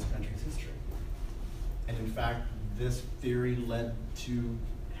in this country's history. And in fact, this theory led to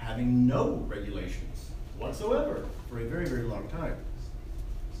having no regulations whatsoever for a very, very long time.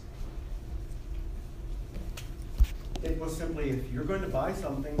 It was simply, if you're going to buy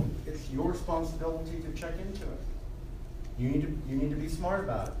something, it's your responsibility to check into it. You need to be smart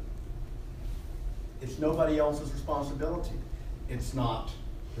about it. It's nobody else's responsibility. It's not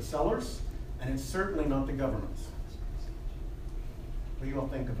the sellers, and it's certainly not the government's. What do you all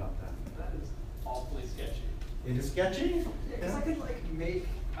think about that? That is awfully sketchy. It is sketchy? Yeah, because I could like make,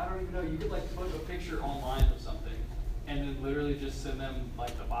 I don't even know, you could like put a picture online of something and then literally just send them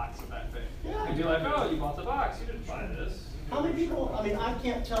like the box of that thing. Yeah. And be like, oh, you bought the box, you didn't buy this. How many people, I mean, I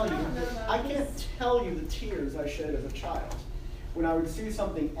can't tell you the tears I shed as a child when I would see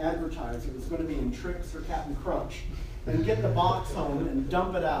something advertised, it was going to be in Trix or Captain Crunch, and get the box home and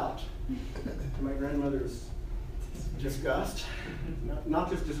dump it out. To my grandmother's disgust, not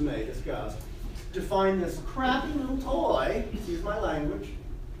just dismay, disgust, to find this crappy little toy, excuse my language,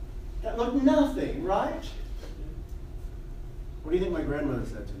 that looked nothing, right? What do you think my grandmother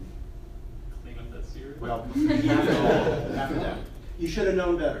said to me? Clean up that cereal. Well, after that. You should have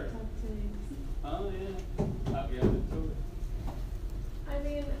known better. Oh yeah. Yeah, totally. I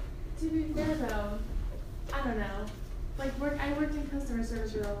mean, to be fair though, I don't know. Like I worked in customer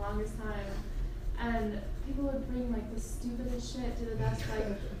service for the longest time, and people would bring like the stupidest shit to the desk, like,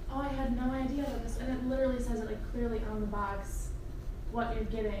 oh, I had no idea about this, and it literally says it like clearly on the box what you're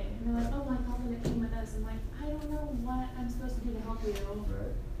getting. And they're like, oh, I thought that it came with this. I'm like, I don't know what I'm supposed to do to help you.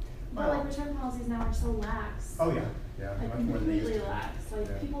 Right. But like return policies now are so lax. Oh yeah, yeah. Like much more than they used completely to. lax. Like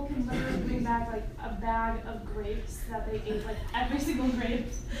Yeah. people can literally bring back like a bag of grapes that they ate, like every single grape.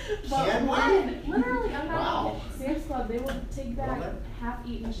 But Can we? one, literally, I'm not Wow. kidding. Sam's Club, they will take back Well,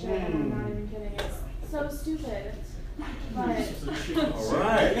 half-eaten shit, and I'm not even kidding. It's so stupid. But All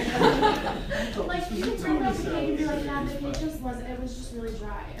right. like you can bring back the cake and be like, yeah, the cake just wasn't. It was just really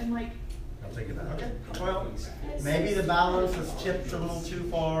dry, and like. I'll take it back. Well, maybe the balance is tipped a little too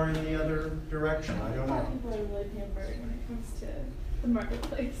far in the other direction. I don't know. People are really pampered when it comes to the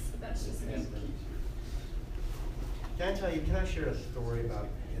marketplace. That's just me. Can I share a story about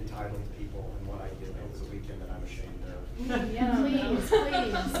entitled people and what I did over the weekend that I'm ashamed of? Yeah, please,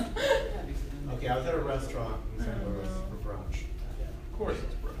 please. Okay, I was at a restaurant in St. Louis for brunch. Of course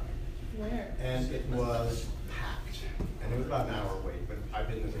it's brunch. Where? And it was packed. And it was about an hour wait, but I've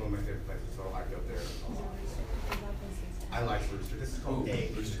been to one of my favorite places, so I go there. I like Rooster. This is called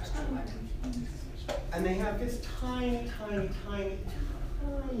Eggs. And they have this tiny, tiny, tiny,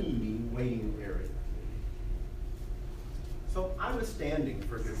 tiny waiting area. So I was standing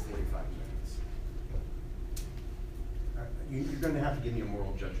for a good 45 minutes. You're going to have to give me a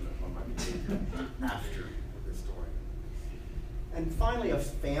moral judgment on my behavior after this story. And finally, a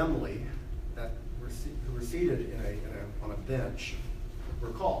family that who were seated on a bench were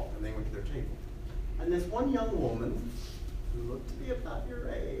called, and they went to their table. And this one young woman, who looked to be about your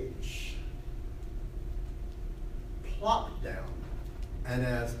age, plopped down. And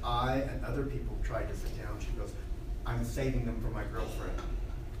as I and other people tried to sit down, she goes, "I'm saving them for my girlfriend.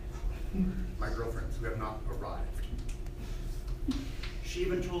 My girlfriends who have not arrived." She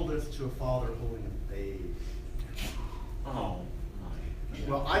even told this to a father holding a baby. Oh.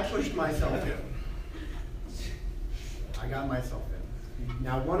 Well, I pushed myself in. I got myself in.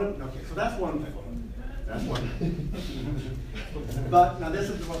 Now okay, so that's one thing. That's one thing. But now this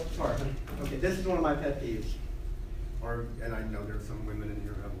is what, sorry. Okay, this is one of my pet peeves. And I know there's some women in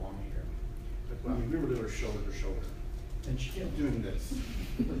here who have long hair. But I mean, we were doing her shoulder to shoulder. And she kept doing this.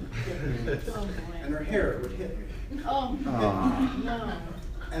 Oh, boy. And her hair would hit me. Oh, no.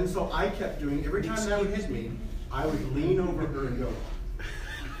 And so I kept doing, every time that would hit me, I would lean over her and go,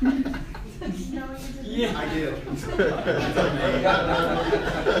 No, you didn't. yeah, I did.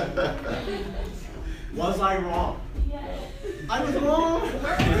 Was I wrong? Yes. I was wrong. Where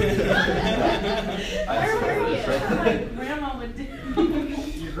were you? Like grandma would do.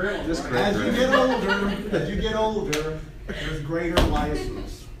 Just correct As you her. get older, there's greater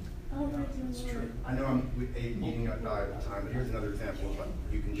license. Oh, That's true. I know I'm eating a diet at the time, but here's another example of what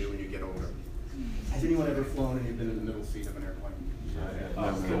you can do when you get older. Has anyone ever flown and you've been in the middle seat of an airplane?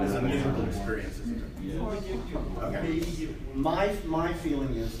 It's a miserable experience, isn't it? Okay. My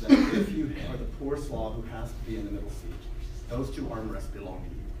feeling is that if you are the poor slob who has to be in the middle seat, those two armrests belong to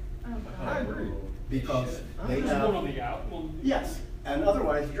you. Oh, I God. agree. Because they There's one on have, the out, one. yes, and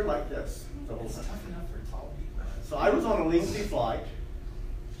otherwise you're like this the whole time. So I was on a lengthy flight,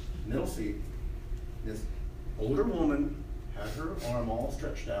 middle seat. This older woman had her arm all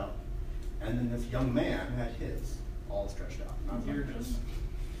stretched out, and then this young man had his all stretched out. And I was like this.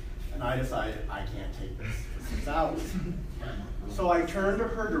 And I decided I can't take this for 6 hours. So I turned to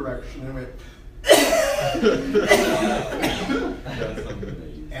her direction and went,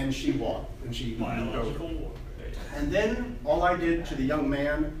 and she walked, and she moved over. And then all I did to the young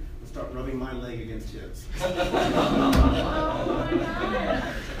man was start rubbing my leg against his. Oh, my God.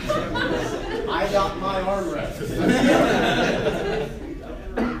 I got my armrest.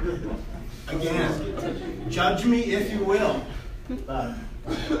 Again, judge me if you will. But,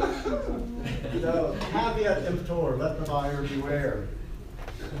 so, caveat emptor, let the buyer beware.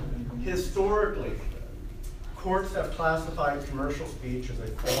 Historically, courts have classified commercial speech as a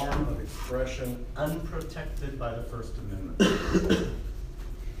form of expression unprotected by the First Amendment,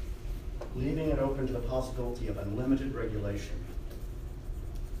 leaving it open to the possibility of unlimited regulation,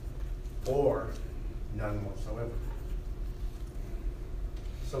 or none whatsoever.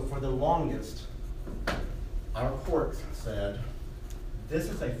 So for the longest, our courts said, this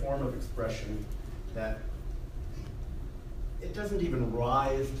is a form of expression that it doesn't even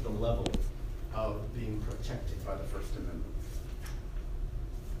rise to the level of being protected by the First Amendment.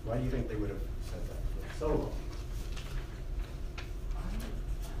 Why do you think they would have said that for so long?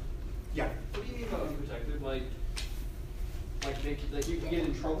 Yeah. What do you mean by unprotected? Like you can get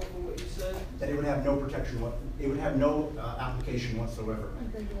in trouble for what you said? That it would have no protection, it would have no application whatsoever.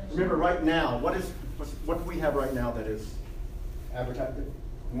 Remember, right now, what do we have right now that is advertised?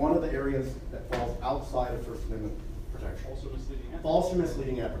 One of the areas that falls outside of First Amendment protection. Also misleading. False or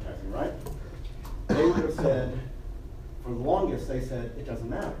misleading advertising, right? They would have said, for the longest, they said it doesn't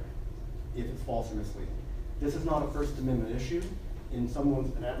matter if it's false or misleading. This is not a First Amendment issue in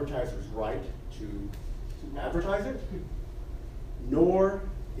an advertiser's right to advertise it, nor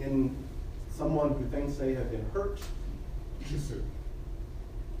in someone who thinks they have been hurt to sue.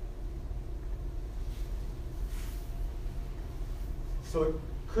 So it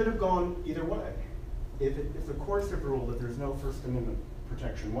could have gone either way. If the courts have ruled that there's no First Amendment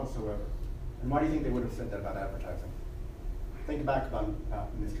protection whatsoever, and why do you think they would have said that about advertising? Think back about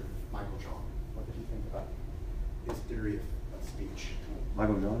Mr. Michael Chong. What did he think about his theory of speech?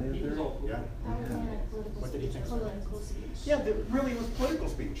 Michael John is there? Yeah. What did he think about it? Political speech. Yeah, it really was political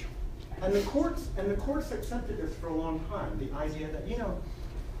speech. And the courts accepted this for a long time. The idea that,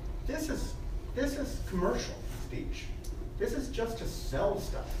 this is commercial speech. This is just to sell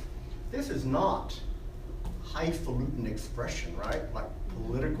stuff. This is not highfalutin expression, right? Like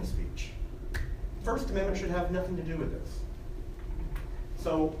political speech. First Amendment should have nothing to do with this.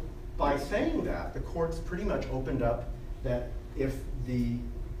 So by saying that, the courts pretty much opened up that if the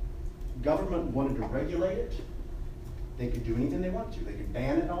government wanted to regulate it, they could do anything they want to. They could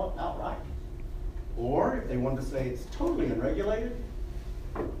ban it outright. Or if they wanted to say it's totally unregulated,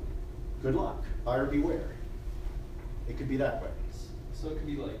 good luck, buyer beware. It could be that way. So it could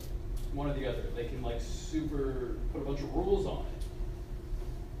be like one or the other. They can like put a bunch of rules on it,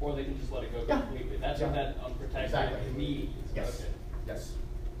 or they can just let it go completely. That's what that unprotected means. Yes. Okay. Yes.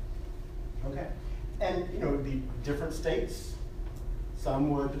 Okay. And you know, it would be different states. Some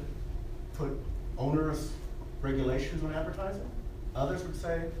would put onerous regulations on advertising. Others would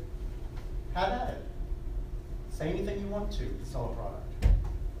say, have at it. Say anything you want to sell a product.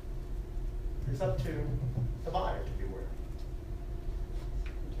 It's up to the buyer to beware.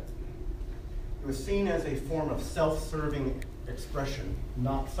 It was seen as a form of self-serving expression,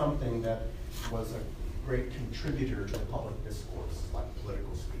 not something that was a great contributor to the public discourse, like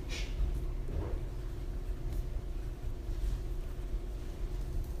political speech.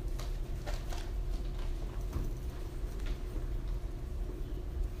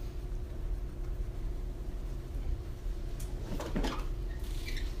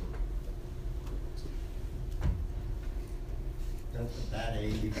 That's a bad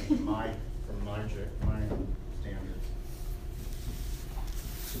age from my standards.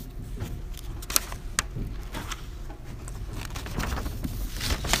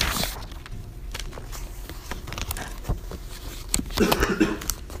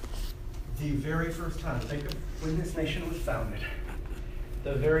 The very first time, think of when this nation was founded,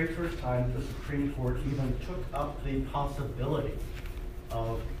 the very first time the Supreme Court even took up the possibility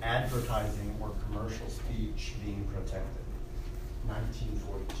of advertising or commercial speech being protected,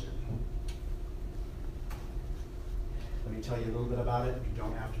 1942. Let me tell you a little bit about it. You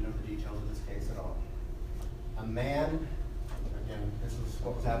don't have to know the details of this case at all. A man, again, this is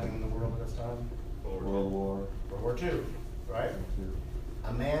what was happening in the world at this time? World War II, right?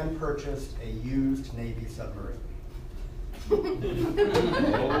 A man purchased a used Navy submarine. Okay.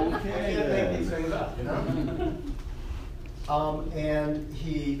 Can't make these things up, you know? And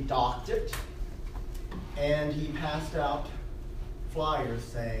he docked it, and he passed out flyers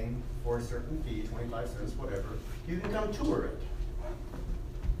saying, for a certain fee, 25 cents, whatever, you can come tour it.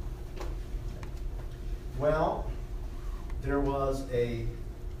 Well, there was a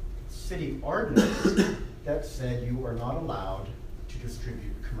city ordinance that said you are not allowed to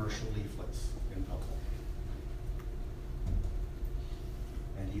distribute commercial leaflets in public.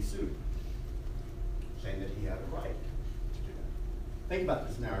 And he sued, saying that he had a right to do that. Think about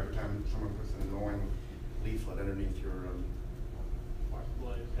this now every time someone puts an annoying leaflet underneath your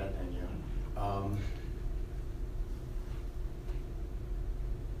that thing, yeah.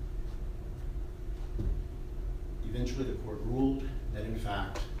 Eventually the court ruled that in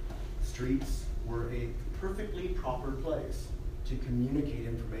fact streets were a perfectly proper place to communicate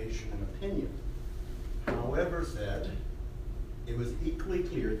information and opinion. However, said, it was equally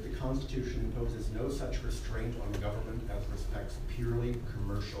clear that the Constitution imposes no such restraint on government as respects purely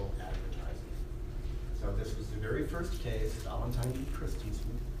commercial advertising. So this was the very first case, Valentine v.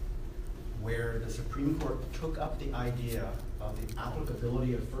 Christensen, where the Supreme Court took up the idea of the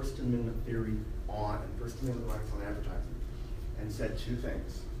applicability of First Amendment theory on and First Amendment rights on advertising, and said two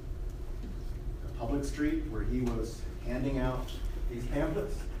things. A public street where he was handing out these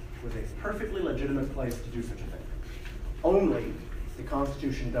pamphlets was a perfectly legitimate place to do such a thing. Only the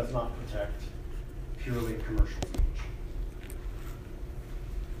Constitution does not protect purely commercial speech.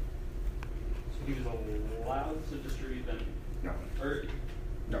 So he was allowed to distribute them? No. Or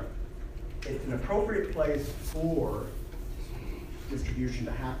No. It's an appropriate place for distribution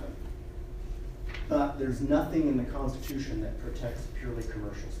to happen. But there's nothing in the Constitution that protects purely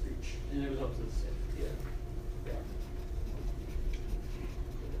commercial speech. and it was up to the state. Yeah. Yeah.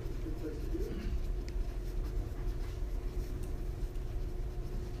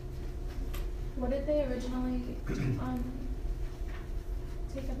 What did they originally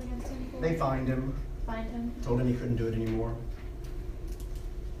take up against him for? They fined him, Find him? told him he couldn't do it anymore.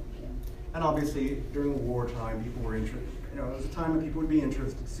 Thank you. And obviously, during wartime, people were interested. You know, it was a time when people would be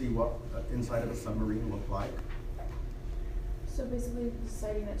interested to see what inside of a submarine looked like. So basically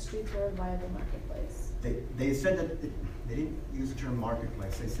deciding that streets were a viable marketplace. They said that they didn't use the term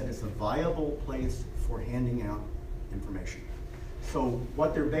marketplace. They said it's a viable place for handing out information. So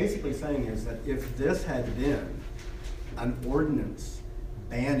what they're basically saying is that if this had been an ordinance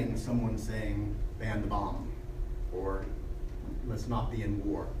banning someone saying ban the bomb or let's not be in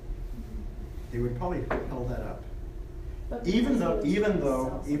war, they would probably held that up. But Even because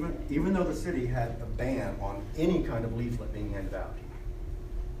though, it was even though the city had a ban on any kind of leaflet being handed out,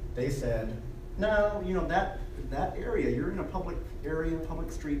 they said, no, you know, that area, you're in a public area,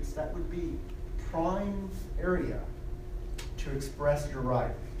 public streets, that would be prime area to express your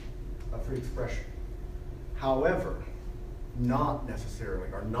right of free expression. However, not necessarily,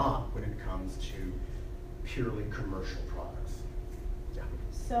 or not when it comes to purely commercial products. Yeah.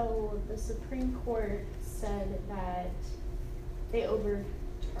 So the Supreme Court said that they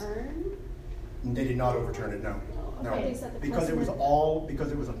overturned. They did not overturn it, no. Oh, No. okay. They set the Because it was precedent.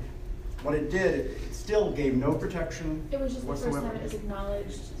 because it was, what it did, it still gave no protection It was just the first whatsoever. time it was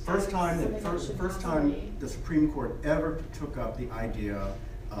acknowledged. First as time, something that should first possibly- time the Supreme Court ever took up the idea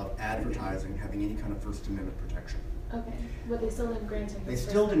of advertising having any kind of First Amendment protection. Okay, but they still didn't grant him. They his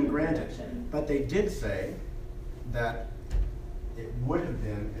still First didn't Amendment grant it, protection. but they did say that it would have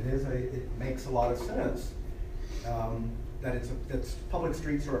been, it makes a lot of sense, that public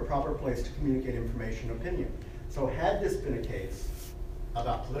streets are a proper place to communicate information and opinion. So had this been a case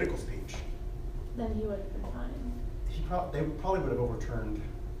about political speech, Then he would have been fine. they probably would have overturned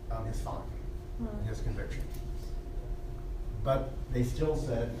his fine, Hmm. his conviction. But they still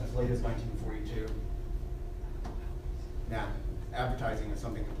said, as late as 1942, now, advertising is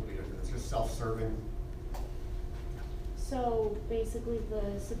something completely different. It's just self-serving. So basically,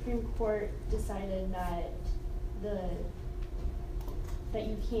 the Supreme Court decided that that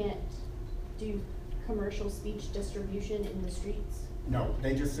you can't do commercial speech distribution in the streets. No,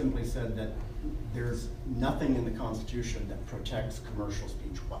 they just simply said that there's nothing in the Constitution that protects commercial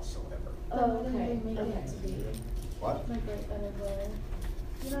speech whatsoever. Then why didn't okay, they make okay. it to be What? like right then and there?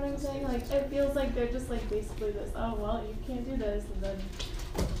 You know what I'm saying? Like, it feels like they're just like basically this, oh, well, you can't do this, and then,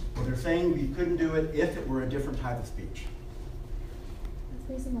 Well, they're saying we couldn't do it if it were a different type of speech. it's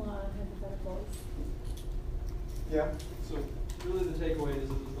basing a lot on hypotheticals. Yeah. So really the takeaway is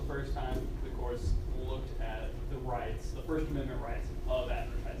this was the first time the courts looked at the rights, the First Amendment rights of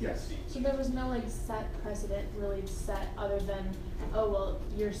advertising Yes. speech. So there was no like set precedent really set other than, oh, well,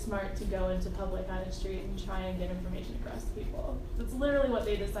 you're smart to go into public on a street and try and get information across to people. That's literally what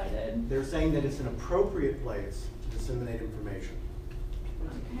they decided. They're saying that it's an appropriate place to disseminate information.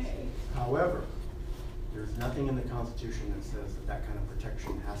 Okay. However, there's nothing in the Constitution that says that that kind of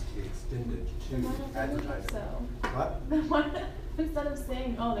protection has to be extended Then to why don't they make it advertising. so? What? Then why, instead of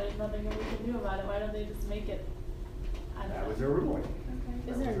saying, oh, there's nothing that we can do about it, why don't they just make it, I don't know. That was their ruling.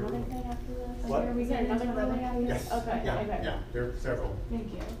 Okay. Is there another thing after this? What? Are we Is there getting another into ruling another after this? Yes. Okay, Yeah, okay. yeah, there are several.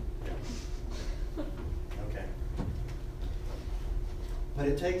 Thank you. Yeah. Okay. But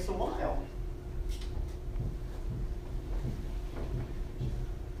it takes a while.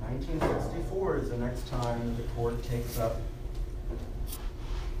 1964 is the next time the court takes up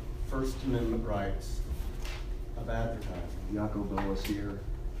First Amendment rights of advertising. Yacobella's here.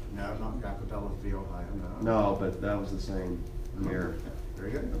 No, not Jacobella's v. Ohio, no. No, but that was the same year.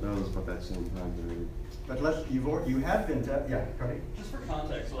 Very good. But that was about that same time period. But you have been, yeah, Cody? Just for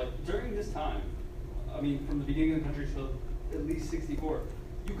context, so like during this time, I mean, from the beginning of the country till at least 64,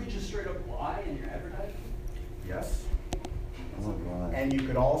 you could just straight up lie in your advertising? Yes. Oh, God. And you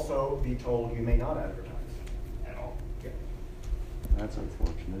could also be told you may not advertise. At all. Yeah. That's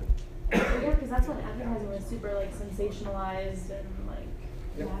unfortunate. Yeah, because that's when advertising was super like sensationalized and like,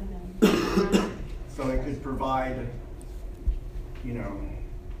 Yep. Mad Men. So it could provide,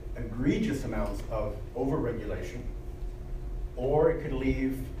 egregious amounts of overregulation, or it could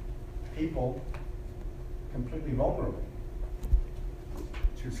leave people completely vulnerable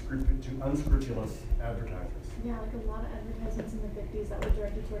to unscrupulous advertisers. Yeah, like a lot of advertisements in the 50s that were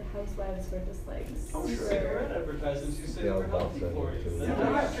directed toward housewives were just like Oh, sure. super. Cigarette advertisements you say Yeah, were about healthy that for you. too. The Yeah.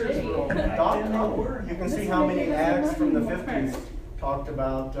 doctors were all You can see This how is many making us ads from the more. 50s talked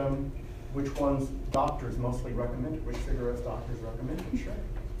about which ones doctors mostly recommended, which cigarettes doctors recommended. Sure.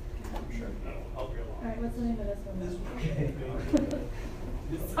 Sure. That'll help you All along. right, what's the name of this one?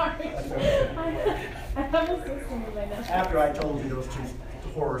 This Sorry. That's okay. I have a system in my notes. After I told you those two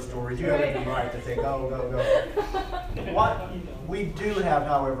horror stories, you have every right to say, go, go, go. What we do have,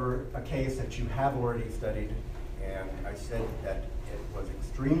 however, a case that you have already studied, and I said that it was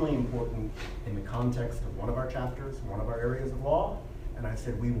extremely important in the context of one of our chapters, one of our areas of law, and I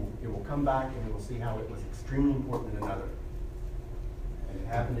said it will come back and we will see how it was extremely important in another. And it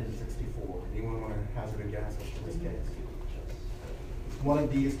happened in '64. Anyone want to hazard a guess as to this case? It's one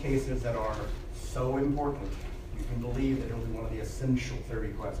of these cases that are so important, you can believe that it'll be one of the essential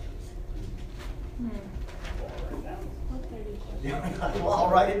 30 questions. What 30 questions? Yeah, well, I'll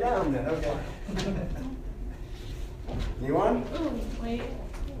write it down then, okay. Anyone? Ooh, wait.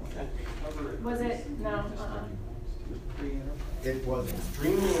 Was it? No, It was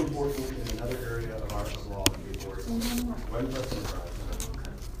extremely important in another area of our law before. When President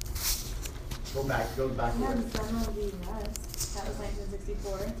Go back, go back. I have Cannon-Loveless. That was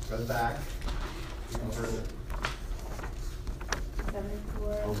 1964. Go back. Even further.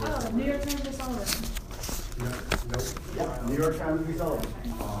 74. Oh, New York Times Sullivan. Nope. Yeah, New York Times v. Sullivan.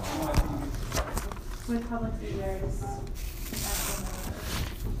 With public figures.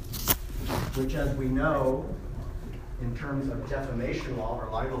 Which, as we know, in terms of defamation law or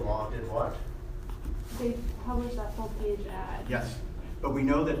libel law, did what? They published that full page ad. Yes. But we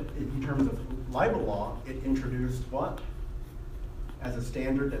know that in terms of libel law, it introduced what? As a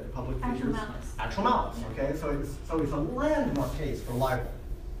standard that public figures? Actual malice. Actual malice, okay? So it's a landmark case for libel.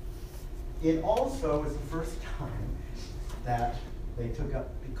 It also is the first time that they took up,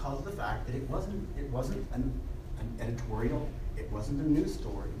 because of the fact that it wasn't an editorial, it wasn't a news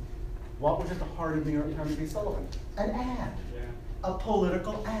story. What was at the heart of New York Times v. Sullivan? An ad. Yeah. A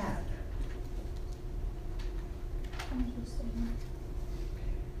political ad. Interesting.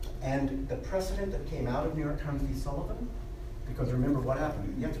 And the precedent that came out of New York Times v. Sullivan, because remember what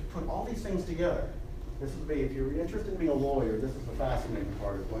happened, you have to put all these things together. This would be, if you're interested in being a lawyer, this is the fascinating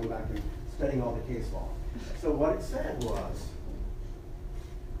part of going back and studying all the case law. So what it said was,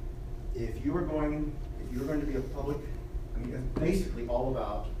 if you were going to be a public, I mean, it's basically all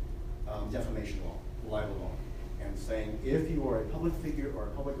about defamation law, libel law, and saying if you are a public figure or a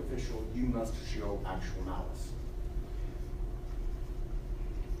public official, you must show actual malice.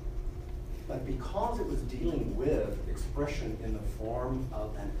 But because it was dealing with expression in the form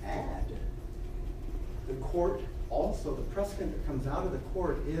of an ad, the court also, the precedent that comes out of the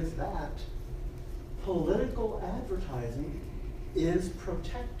court is that political advertising is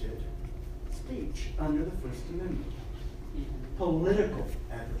protected speech under the First Amendment. Political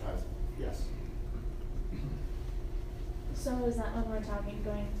advertising, yes. So is that when we're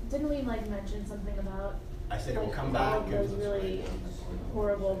didn't we mention something about I said it will come all back. of those really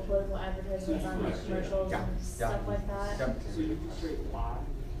horrible political advertisements on commercials Yeah, and stuff like that? Yep. So you can straight lie.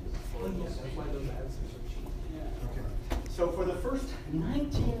 That's why those ads are so cheap. Yeah. Okay. So for the first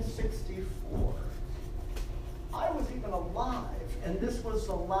 1964, I was even alive, and this was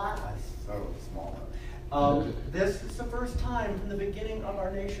the last, so smaller. This is the first time in the beginning of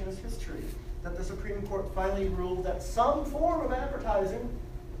our nation's history that the Supreme Court finally ruled that some form of advertising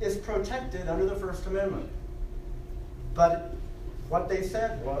is protected under the First Amendment. But what they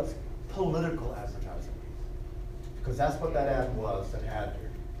said was political advertising, because that's what that ad was that had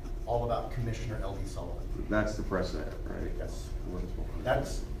all about Commissioner L.D. Sullivan. That's the precedent, right? Yes.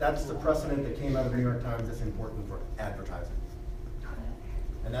 That's the precedent that came out of the New York Times that's important for advertising.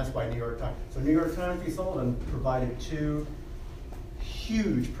 And that's why New York Times. So New York Times v. Sullivan provided two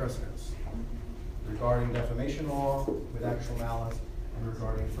huge precedents regarding defamation law with actual malice and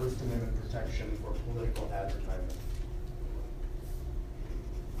regarding First Amendment protection for political advertising.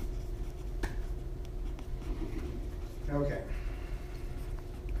 Okay.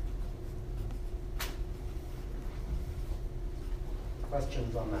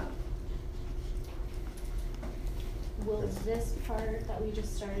 Questions on that? Will this part that we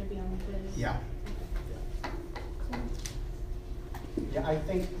just started be on the quiz? Yeah. Yeah, I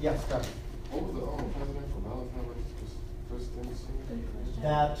think, yes, Doug. What was the president for malice number? Just first thing you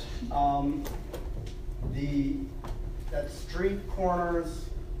That that street corners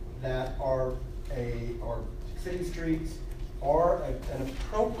that are city streets are an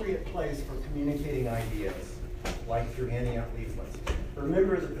appropriate place for communicating ideas, like through handing out leaflets.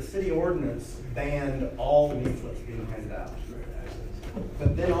 Remember that the city ordinance banned all leaflets being handed out.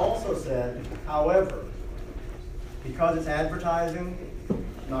 But then also said, however, because it's advertising,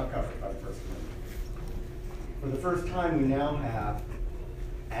 not covered by the First Amendment. For the first time, we now have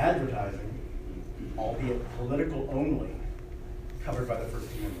advertising, albeit political only, covered by the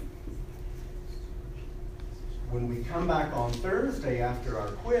First Amendment. When we come back on Thursday after our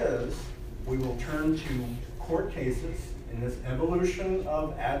quiz, we will turn to court cases in this evolution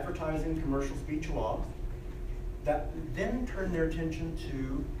of advertising commercial speech law that then turn their attention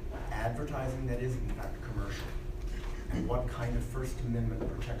to advertising that is in fact commercial and what kind of First Amendment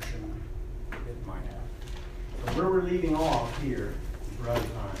protection it might have. So where we're leaving off here, for other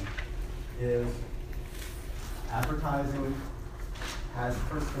time, is advertising has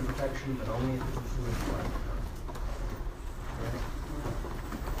First Amendment protection, but only if it's a right.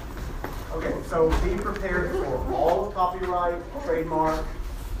 Okay, so be prepared for all of copyright, trademark,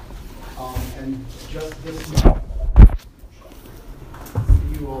 and just this month.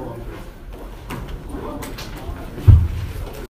 See you all on Thursday.